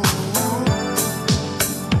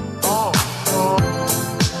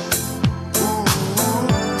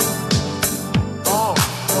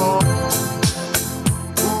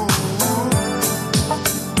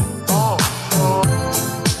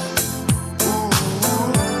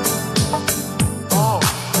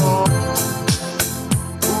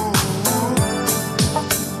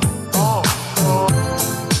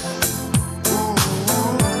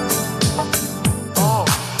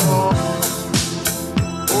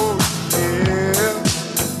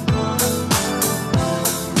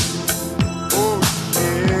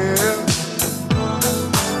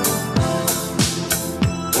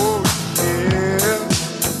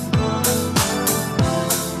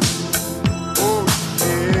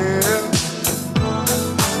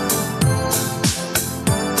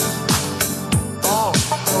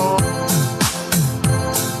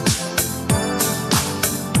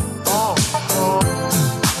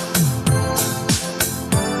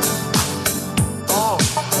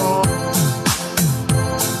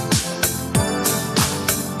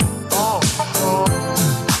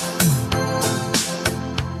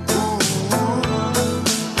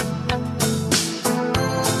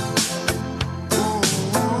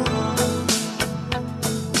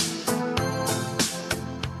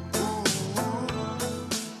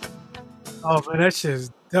 Oh man, that shit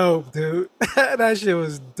is dope, dude. That shit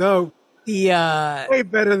was dope. The Way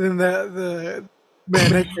better than the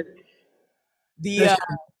man. the That uh shit,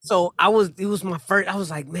 so it was my first. I was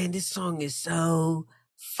like, man, this song is so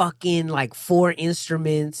fucking like four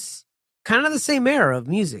instruments, kind of the same era of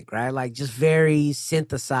music, right? Like just very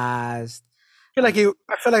synthesized. I felt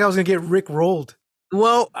like I was gonna get Rick rolled.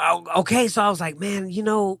 Well, okay, so I was like, man,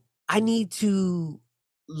 I need to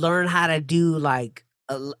learn how to do like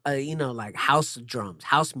like house drums,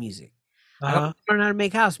 house music. I got Uh-huh. to learn how to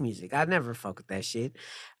make house music. I never fuck with that shit.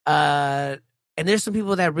 Uh, and there's some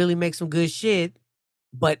people that really make some good shit,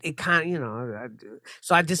 but it kind of,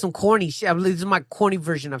 so I did some corny shit. I believe this is my corny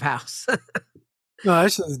version of house. I No,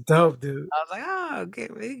 that shit is dope, dude. was like, oh, okay,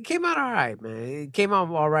 it came out all right, man. It came out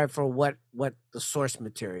all right for what the source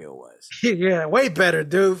material was. Yeah, way better,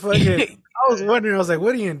 dude. Fucking, I was wondering. I was like,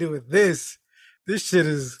 what are you gonna do with this? This shit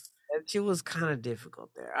is. That shit was kind of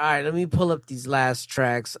difficult there. All right, let me pull up these last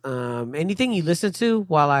tracks. Anything you listen to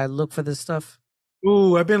while I look for this stuff?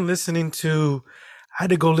 Ooh, I've been listening to. I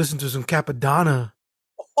had to go listen to some Capadonna.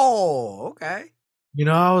 Oh, okay.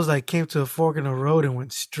 I was like, came to a fork in the road and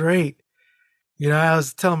went straight. I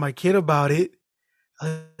was telling my kid about it.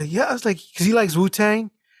 Yeah, I was like, because he likes Wu Tang.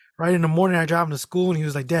 Right in the morning, I drive him to school, and he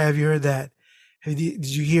was like, "Dad, have you heard that? Did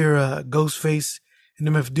you hear Ghostface and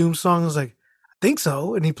the MF Doom song?" I was like, "I think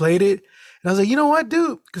so," and he played it, and I was like, "You know what,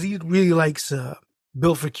 dude?" Because he really likes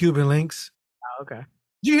Built for Cuban Links. Oh, okay.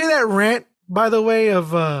 Did you hear that rant, by the way,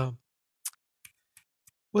 of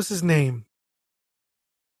what's his name?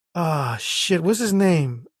 Ah, shit, what's his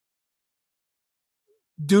name?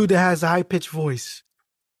 Dude that has a high pitched voice.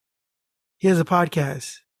 He has a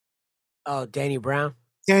podcast. Oh, Danny Brown.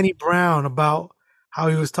 Danny Brown, about how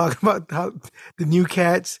he was talking about how the new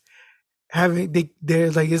cats they're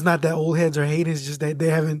like, it's not that old heads are hating, it's just that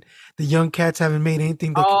the young cats haven't made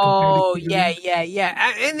anything that can compare to Oh, Cuban yeah, Links.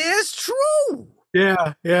 yeah. And it's true.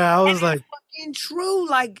 Yeah, I was like, Fucking true.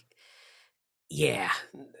 Like, yeah.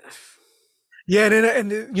 yeah,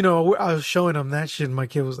 and then I was showing him that shit, and my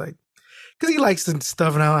kid was like, because he likes the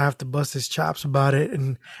stuff, and I don't have to bust his chops about it,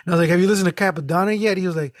 and I was like, have you listened to Capadonna yet? He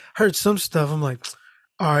was like, heard some stuff. I'm like,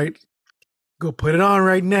 all right, go put it on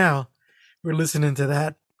right now. We're listening to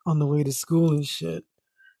that on the way to school and shit.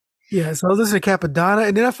 Yeah, so I was listening to Capadonna,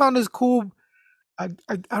 and then I found this cool. I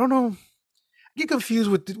don't know. I get confused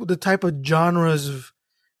with the type of genres of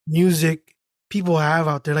music people have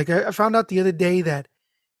out there. Like I found out the other day that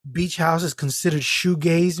beach house is considered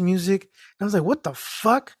shoegaze music. And I was like, what the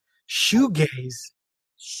fuck? Shoegaze.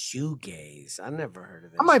 Shoegaze. I never heard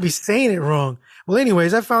of I that might shit. be saying it wrong. Well,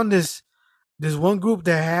 anyways, I found this one group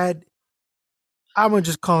that had, I'm gonna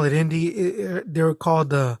just call it indie. They were called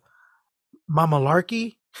the Mama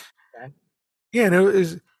Larky. Okay. Yeah, and it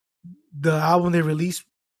was the album they released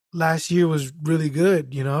last year was really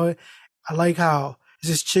good. I like how it's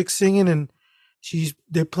this chick singing, and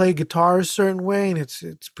they play guitar a certain way, and it's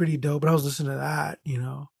pretty dope. But I was listening to that.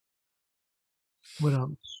 What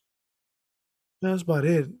that's about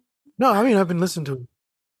it. No, I mean, I've been listening to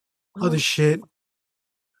other Well, shit.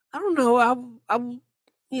 I don't know.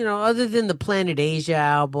 Other than the Planet Asia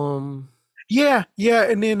album, Yeah,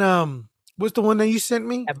 and then what's the one that you sent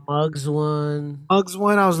me? that Muggs one, Bugs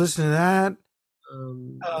one. I was listening to that.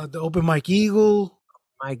 um, The Open Mike Eagle.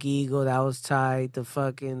 Mike Eagle, that was tight. The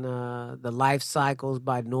fucking the Life Cycles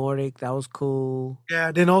by Nordic, that was cool.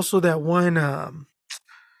 Yeah, then also that one.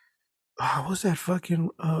 What's that fucking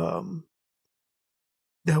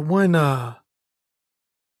that one? I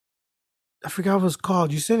forgot what it's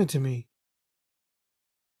called. You sent it to me.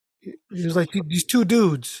 It was like these two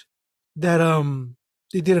dudes that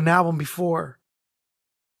they did an album before.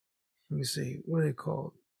 Let me see. What are they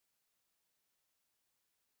called?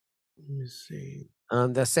 Let me see.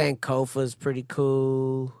 The Sankofa is pretty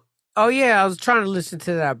cool. Oh yeah, I was trying to listen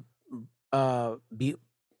to that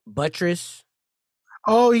Buttress.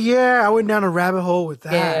 Oh yeah, I went down a rabbit hole with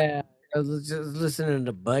that. Yeah, I was just listening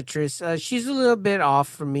to Buttress. She's a little bit off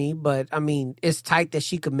for me, but I mean, it's tight that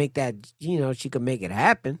she could make that. She could make it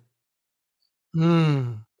happen.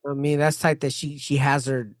 Hmm. I mean, that's tight that she has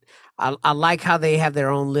her. I like how they have their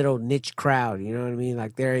own little niche crowd. You know what I mean?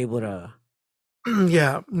 Like they're able to.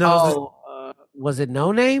 Yeah. No. Was it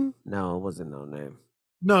No Name? No, it wasn't No Name.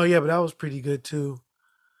 No. Yeah, but that was pretty good too.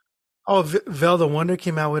 Oh, Vel the Wonder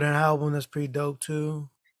came out with an album that's pretty dope too.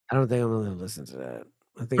 I don't think I'm gonna listen to that.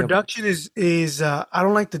 I think Production is I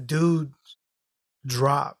don't like the dude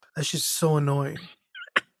drop. That shit's so annoying.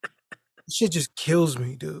 Shit just kills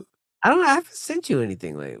me, dude. I don't know. I haven't sent you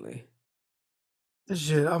anything lately. That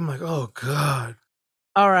shit, I'm like, oh god.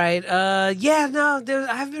 All right. Yeah. No.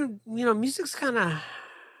 I haven't. Music's kind of.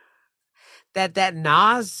 that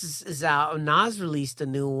Nas is out. Nas released a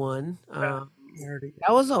new one. That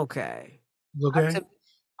was okay. Okay.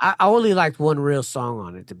 I only liked one real song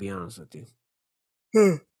on it, to be honest with you.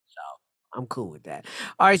 Hmm. So I'm cool with that.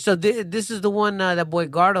 All right, so this is the one that boy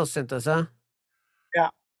Gardo sent us, huh? Yeah.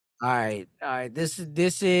 All right. This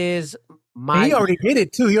is And my. he already did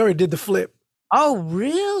it too. He already did the flip. Oh,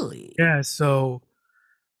 really? Yeah. So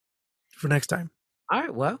for next time. All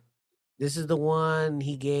right. Well, this is the one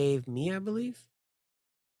he gave me, I believe.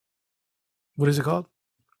 What is it called?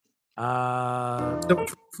 Uh,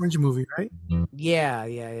 The French movie, right? yeah.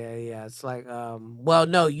 It's like, well,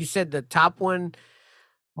 no, you said the top one.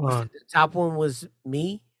 You Uh, said the top one was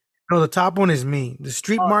me. no, the top one is me. The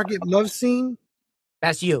street Oh, market love scene.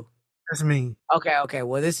 that's you. That's me. Okay.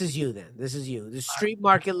 Well, this is you then. This is you. The street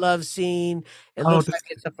market love scene. It Oh, looks like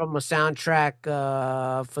it's from a soundtrack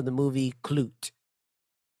for the movie Klute.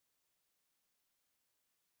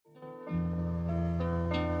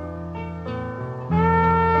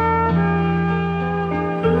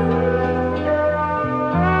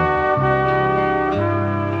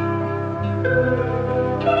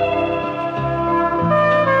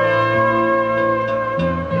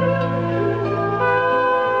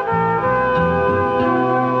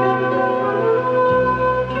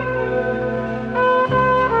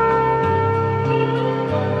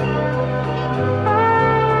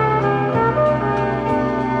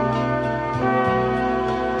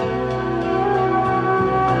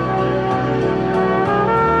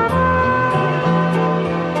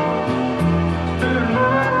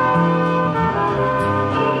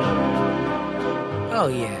 Oh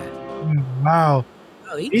yeah. wow.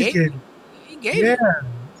 Oh, he He's gave getting, he gave yeah, you.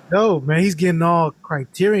 dope, man. He's getting all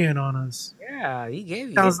Criterion on us. Yeah, he gave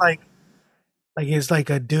you. Sounds like it's like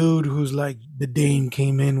a dude who's like the Dane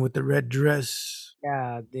came in with the red dress.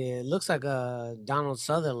 Yeah, it looks like Donald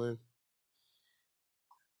Sutherland.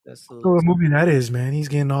 That's the Oh, what movie that is, man. He's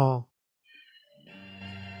getting all.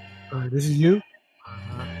 All right, this is you.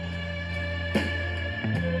 uh-huh.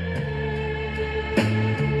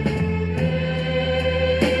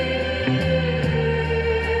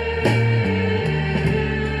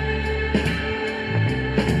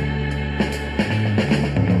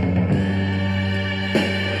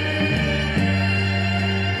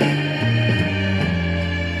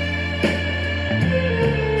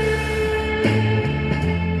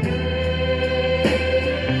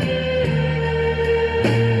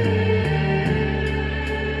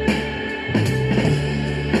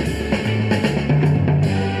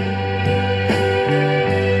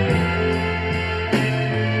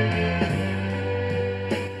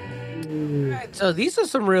 Right, so these are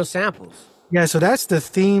some real samples. Yeah, so that's the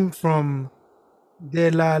theme from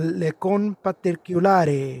De la Lecon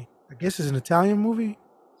Particuliere. I guess it's an Italian movie.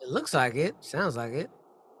 It looks like it. Sounds like it.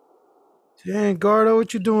 Dang, Gardo,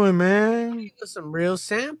 what you doing, man? These are some real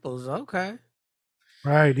samples. Okay.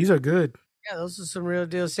 Right, these are good. Yeah, those are some real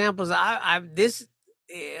deal samples.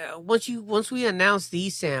 Once we announce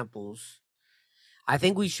these samples, I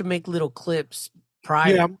think we should make little clips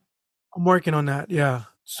prior. Yeah, I'm working on that. Yeah,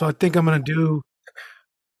 so I think I'm gonna do.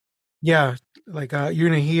 Yeah, like you're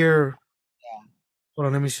gonna hear. Hold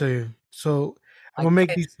on, let me show you. So I'm Like gonna make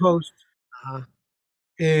this. these posts, Uh-huh.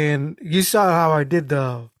 and you saw how I did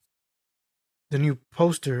the new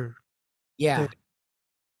poster. Yeah. thing.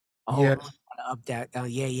 Oh, Yeah. I'm gonna up that.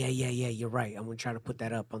 Yeah. You're right. I'm gonna try to put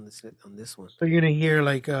that up on this one. So you're gonna hear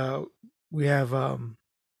like we have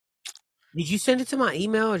Did you send it to my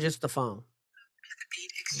email or just the phone?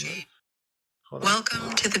 Beat Exchange. hold on.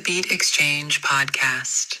 Welcome to the Beat Exchange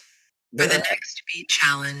podcast. For the next beat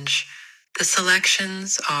challenge, the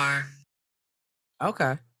selections are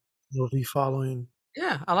Okay. You'll be following.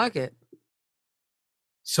 Yeah, I like it.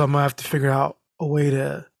 So I'm gonna have to figure out a way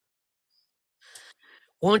to.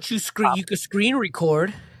 Once you could screen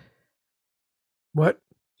record. What?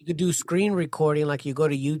 You could do screen recording, like you go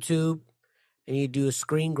to YouTube and you do a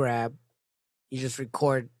screen grab. You just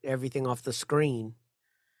record everything off the screen,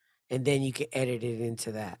 and then you can edit it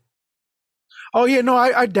into that. Oh yeah, no,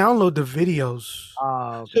 I download the videos.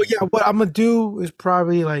 Oh, So yeah, what I'm gonna do is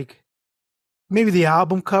probably like maybe the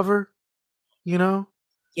album cover, you know?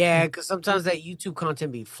 yeah, because sometimes that YouTube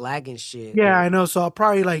content be flagging shit. Yeah, I know. So I'll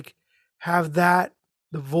probably like have that,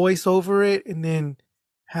 the voice over it, and then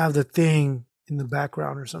have the thing in the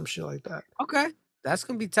background or some shit like that. Okay, that's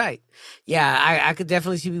gonna be tight. Yeah, I could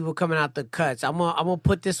definitely see people coming out the cuts. I'm gonna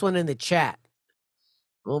put this one in the chat.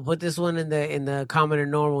 I'm gonna put this one in the common or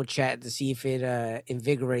normal chat to see if it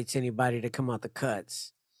invigorates anybody to come out the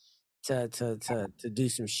cuts to do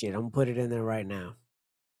some shit. I'm gonna put it in there right now.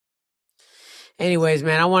 Anyways,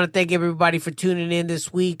 man, I want to thank everybody for tuning in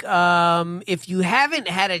this week. If you haven't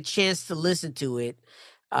had a chance to listen to it,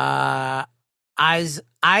 Eyes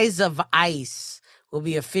of Ice will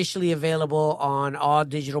be officially available on all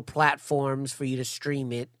digital platforms for you to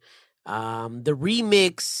stream it. The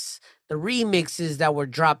remixes that were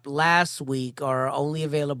dropped last week are only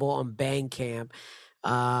available on Bandcamp.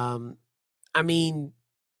 I mean,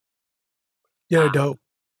 Yeah, dope.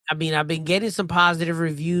 I've been getting some positive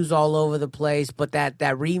reviews all over the place, but that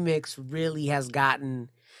remix really has gotten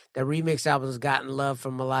that remix album has gotten love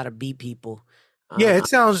from a lot of beat people. Yeah, it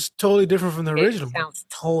sounds totally different from the It original. sounds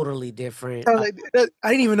totally different. Sounds like, I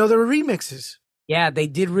didn't even know there were remixes. Yeah, they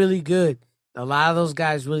did really good. A lot of those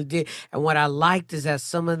guys really did. And what I liked is that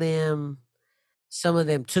some of them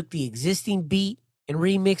took the existing beat and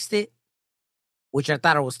remixed it, which I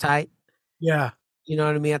thought it was tight. Yeah. You know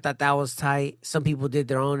what I mean? I thought that was tight. Some people did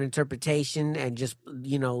their own interpretation and just,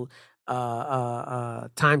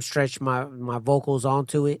 time stretch my vocals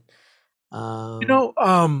onto it. That's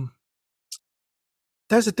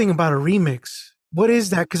the thing about a remix. What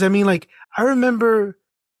is that? Because I mean, like, I remember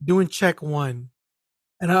doing Check One,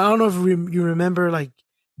 and I don't know if you remember, like,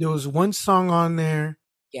 there was one song on there,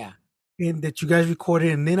 Yeah. and that you guys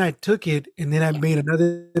recorded, and then I took it, and then I made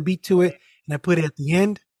another beat to it, and I put it at the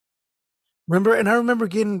end. Remember? And I remember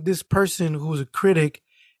getting this person who was a critic,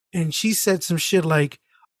 and she said some shit like,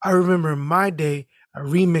 "I remember in my day, a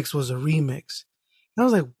remix was a remix." And I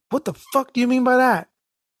was like, "What the fuck do you mean by that?"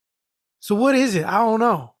 So what is it? I don't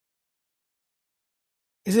know.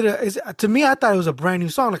 To me, I thought it was a brand new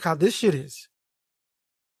song, like how this shit is.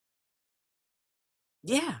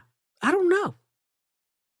 Yeah. I don't know.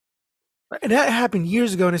 And that happened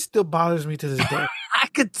years ago, and it still bothers me to this day. I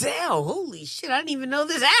could tell. Holy shit! I didn't even know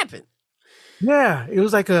this happened. Yeah, it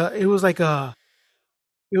was a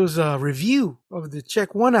review of the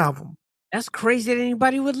Check One album. That's crazy that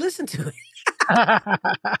anybody would listen to it.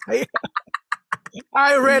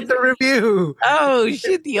 I read the review. Oh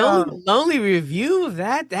shit! The only review of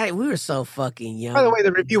that we were so fucking young. By the way,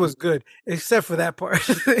 the review was good, except for that part.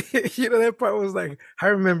 That part was like, I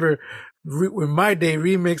remember when my day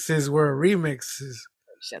remixes were remixes.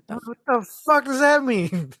 Shut the what the fuck does that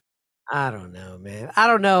mean? I don't know, man. I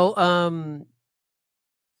don't know.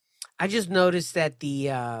 I just noticed that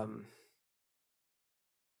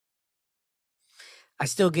I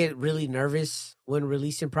still get really nervous when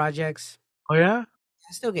releasing projects. Oh yeah?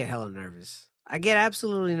 I still get hella nervous. I get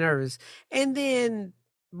absolutely nervous. And then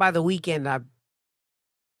by the weekend I'm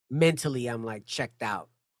like checked out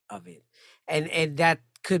of it. And that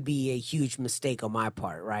could be a huge mistake on my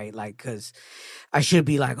part, right? Like, cause I should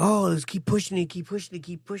be like, oh, let's keep pushing it.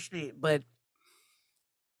 But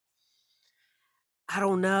I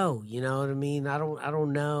don't know. You know what I mean? I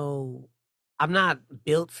don't know. I'm not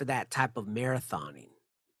built for that type of marathoning,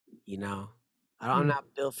 you know? I'm not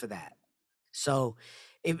built for that. So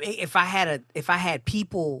if I had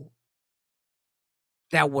people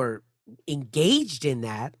that were engaged in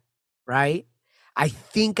that, right? I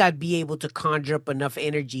think I'd be able to conjure up enough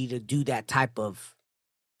energy to do that type of,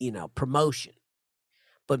 promotion.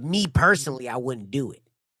 But me personally, I wouldn't do it.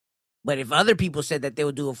 But if other people said that they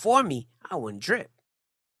would do it for me, I wouldn't trip.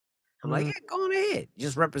 I'm like, yeah, go on ahead.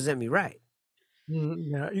 Just represent me right.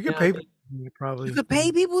 Yeah, you can pay people probably. You could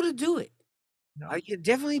pay people to do it. No. You could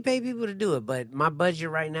definitely pay people to do it, but my budget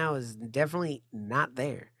right now is definitely not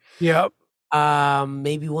there. Yep.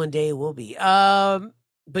 Maybe one day it will be.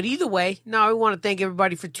 But either way, no, I want to thank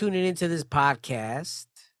everybody for tuning into this podcast.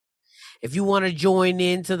 If you want to join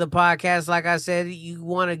into the podcast, like I said, you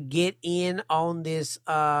want to get in on this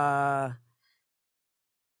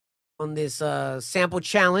sample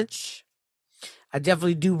challenge, I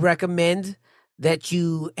definitely do recommend that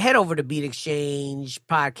you head over to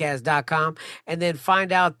beatexchangepodcast.com and then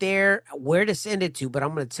find out there where to send it to. But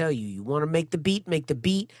I'm going to tell you, you want to make the beat,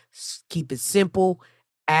 keep it simple,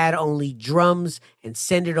 add only drums, and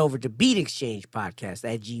send it over to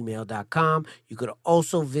beatexchangepodcast@gmail.com. You could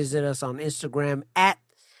also visit us on Instagram at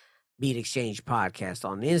Beat Exchange Podcast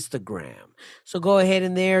on Instagram. So go ahead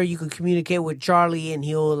in there. You can communicate with Charlie and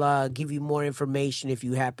he'll give you more information if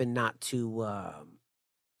you happen not to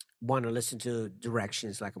want to listen to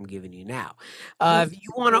directions like I'm giving you now. If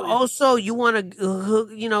you want to also, do a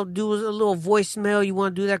little voicemail, you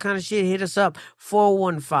want to do that kind of shit, hit us up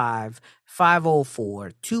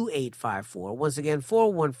 415-504-2854. Once again,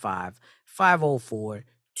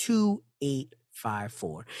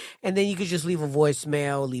 415-504-2854. And then you could just leave a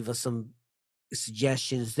voicemail, leave us some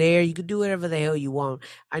suggestions there. You could do whatever the hell you want.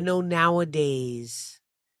 I know nowadays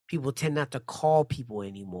people tend not to call people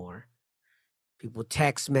anymore People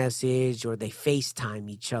text message or they FaceTime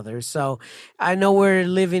each other. So I know we're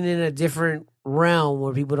living in a different realm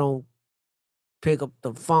where people don't pick up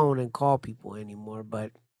the phone and call people anymore.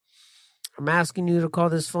 But I'm asking you to call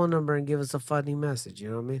this phone number and give us a funny message. You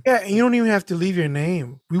know what I mean? Yeah, and you don't even have to leave your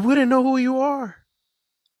name. We wouldn't know who you are.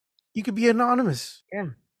 You could be anonymous. Yeah.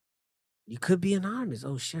 You could be anonymous.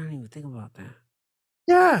 Oh shit, I didn't even think about that.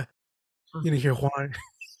 Yeah. Huh. You didn't hear Juan.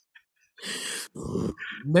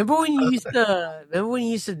 Remember when you used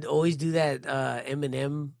to always do that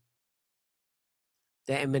Eminem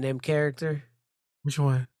character? Which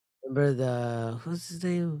one? Remember what's his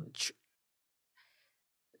name?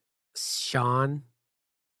 Sean.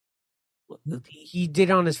 He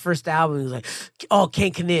did on his first album. He was like, "Oh,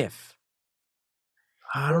 King Kniff."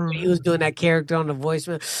 I don't He know. was doing that character on the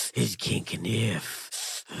voicemail. It's King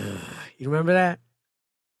Kniff. You remember that?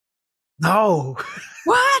 No.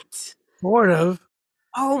 What? Sort of.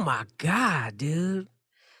 Oh my god, dude!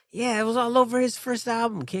 Yeah, it was all over his first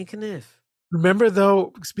album, King Kniff. Remember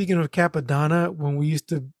though, speaking of Capadonna, when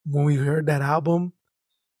we heard that album,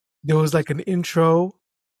 there was like an intro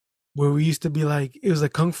where we used to be like, it was a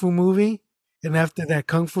kung fu movie, and after that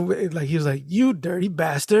kung fu, like he was like, "You dirty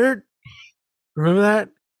bastard." Remember that?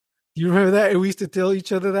 Do you remember that? And we used to tell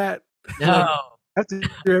each other that. No. After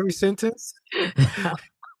every sentence,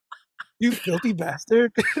 "You filthy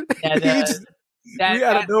bastard." that, We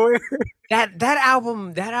out of nowhere. that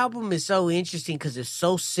album is so interesting because it's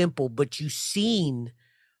so simple, but you seen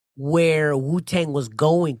where Wu-Tang was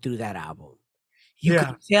going through that album. You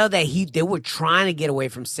could tell that they were trying to get away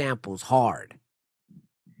from samples hard.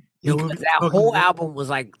 Because that whole album was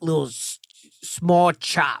like little small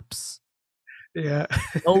chops. Yeah.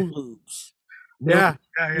 No loops. Yeah.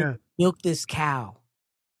 Milk this cow.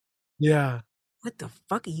 Yeah. What the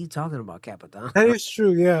fuck are you talking about, Capadonna? That is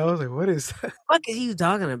true. Yeah. I was like, what is that? What are you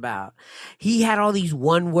talking about? He had all these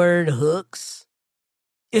one-word hooks.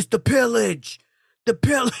 It's the pillage. The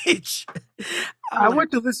pillage. I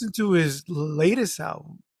went to listen to his latest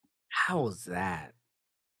album. How was that?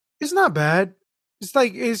 It's not bad. It's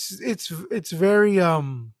like it's very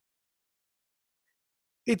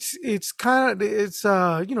it's kind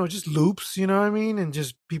of just loops, you know what I mean, and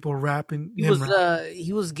just people rapping.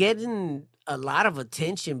 He was getting a lot of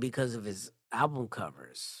attention because of his album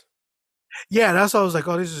covers. Yeah, that's why I was like,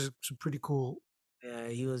 oh, this is pretty cool. Yeah,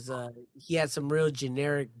 he had some real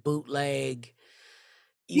generic bootleg.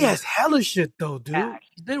 He has hella shit though, dude. Yeah,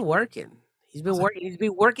 he's been working. He's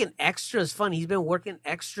been working extra. It's funny. He's been working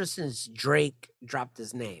extra since Drake dropped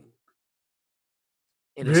his name.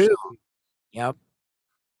 In a song. Yep.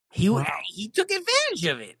 He took advantage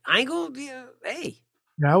of it. I ain't gonna be hey.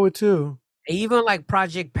 Yeah, I would too. Even like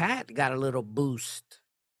Project Pat got a little boost.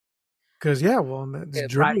 Cause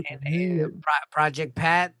Drake. Project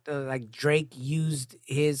Pat, like Drake used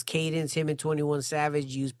his cadence. Him and 21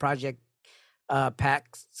 Savage used Project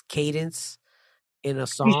Pat's cadence in a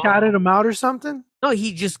song. He shouted him out or something? No,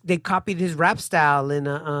 they copied his rap style in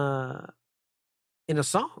a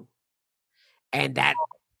song, and that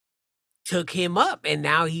took him up. And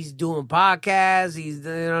now he's doing podcasts. He's,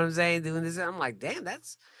 you know what I'm saying, doing this. I'm like, damn,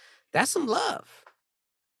 that's some love.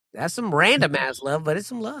 That's some random ass love, but it's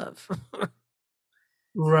some love.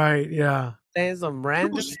 Right, yeah. Saying some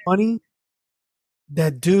random. It was funny.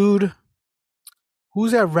 That dude,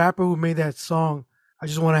 who's that rapper who made that song? I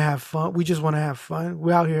just want to have fun. We just want to have fun.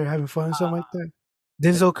 We're out here having fun, something like that.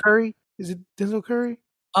 Denzel Curry? Is it Denzel Curry?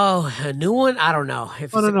 Oh, a new one? I don't know.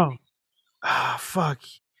 No. Ah, fuck.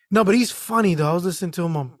 No, but he's funny though. I was listening to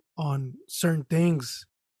him on certain things.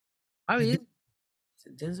 Oh, yeah. Is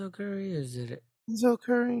it Denzel Curry or is it Denzel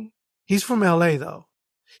Curry? He's from LA though.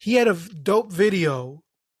 He had a dope video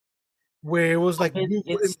where it was like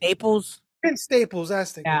Staples. Staples,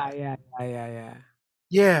 that's the Yeah.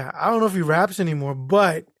 Yeah, I don't know if he raps anymore,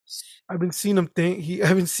 but I've been seeing him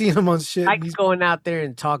I've been seeing him on shit. He's going out there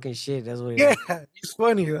and talking shit. That's what he's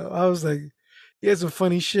funny though. I was like, he has some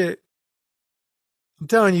funny shit. I'm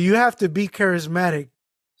telling you, you have to be charismatic.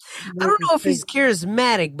 I don't know if he's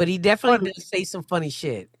charismatic, but he definitely does say some funny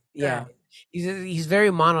shit. Yeah. He's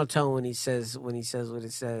very monotone when he says what he says.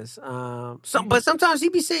 But sometimes he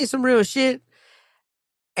be saying some real shit.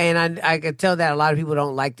 And I could tell that a lot of people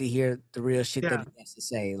don't like to hear the real shit that he has to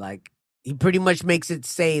say. Like, he pretty much makes it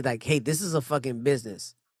say, like, hey, this is a fucking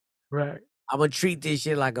business. Right. I'm going to treat this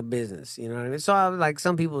shit like a business. You know what I mean? So, like,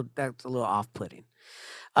 some people, that's a little off-putting.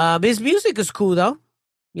 His music is cool, though.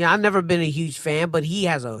 Yeah, I've never been a huge fan, but he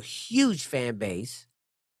has a huge fan base.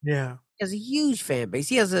 Yeah. He has a huge fan base.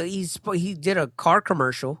 He did a car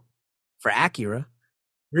commercial for Acura.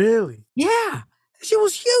 Really? Yeah. That shit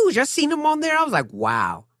was huge. I seen him on there. I was like,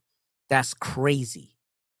 wow. That's crazy.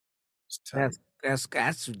 It's tight. That's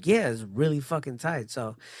yeah, it's really fucking tight.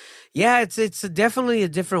 So yeah, it's definitely a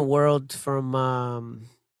different world from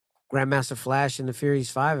Grandmaster Flash and the Furious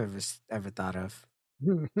 5 ever thought of.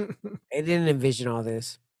 They didn't envision all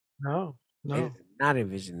this. No, They no. did not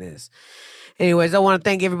envision this. Anyways, I want to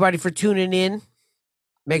thank everybody for tuning in.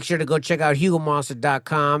 Make sure to go check out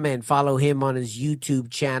HugoMonster.com and follow him on his YouTube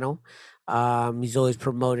channel. He's always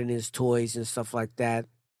promoting his toys and stuff like that.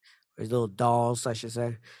 His little dolls, I should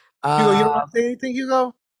say. Hugo, you don't want to say anything,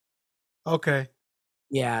 Hugo? Okay.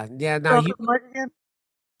 Yeah. Turn Now on his mic again?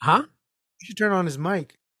 huh? You should turn on his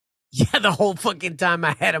mic. Yeah, the whole fucking time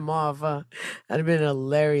I had him off. That'd have been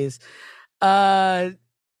hilarious.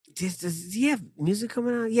 Does he have music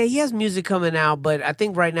coming out? Yeah, he has music coming out, but I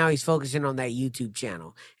think right now he's focusing on that YouTube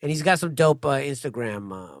channel, and he's got some dope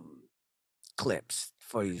Instagram clips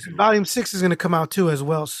for you. Volume 6 is going to come out too as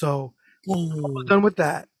well. So almost done with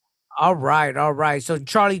that. All right. So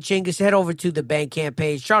Charlie Chingus, head over to the Bandcamp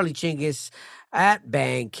page. Charlie Chingus at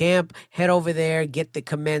Bandcamp. Head over there, get the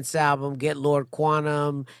Commence album, get Lord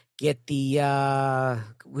Quantum, get the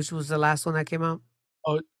which was the last one that came out?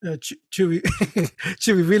 Oh, Chewy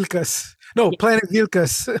Vilkas. No, Planet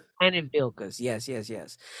Vilkas. Planet Vilkas. Yes.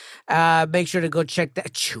 Make sure to go check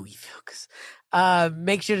that. Chewy Vilkas.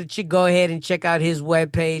 Make sure to go ahead and check out his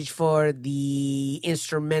webpage for the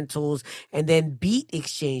instrumentals. And then Beat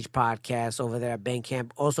Exchange Podcast over there at Bandcamp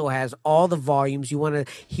also has all the volumes. You want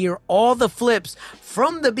to hear all the flips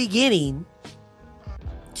from the beginning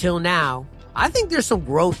till now. I think there's some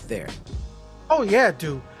growth there. Oh, yeah,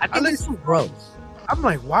 dude. I think there's some growth. I'm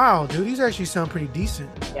like, wow, dude, these actually sound pretty decent.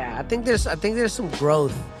 Yeah, I think there's some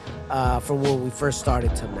growth from when we first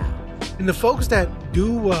started to now. And the folks that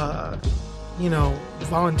do,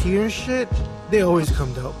 volunteer and shit, they always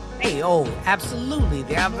come dope. Hey, absolutely.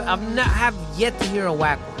 I've yet to hear a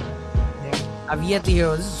whack one. Yeah. I've yet to hear.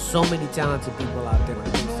 There's so many talented people out there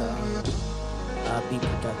with these beat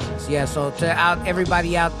productions. Yeah, so to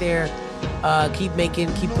everybody out there, keep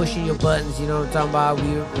pushing your buttons. You know what I'm talking about.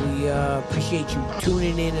 We appreciate you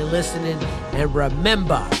tuning in and listening. And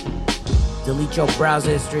remember, delete your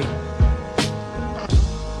browser history.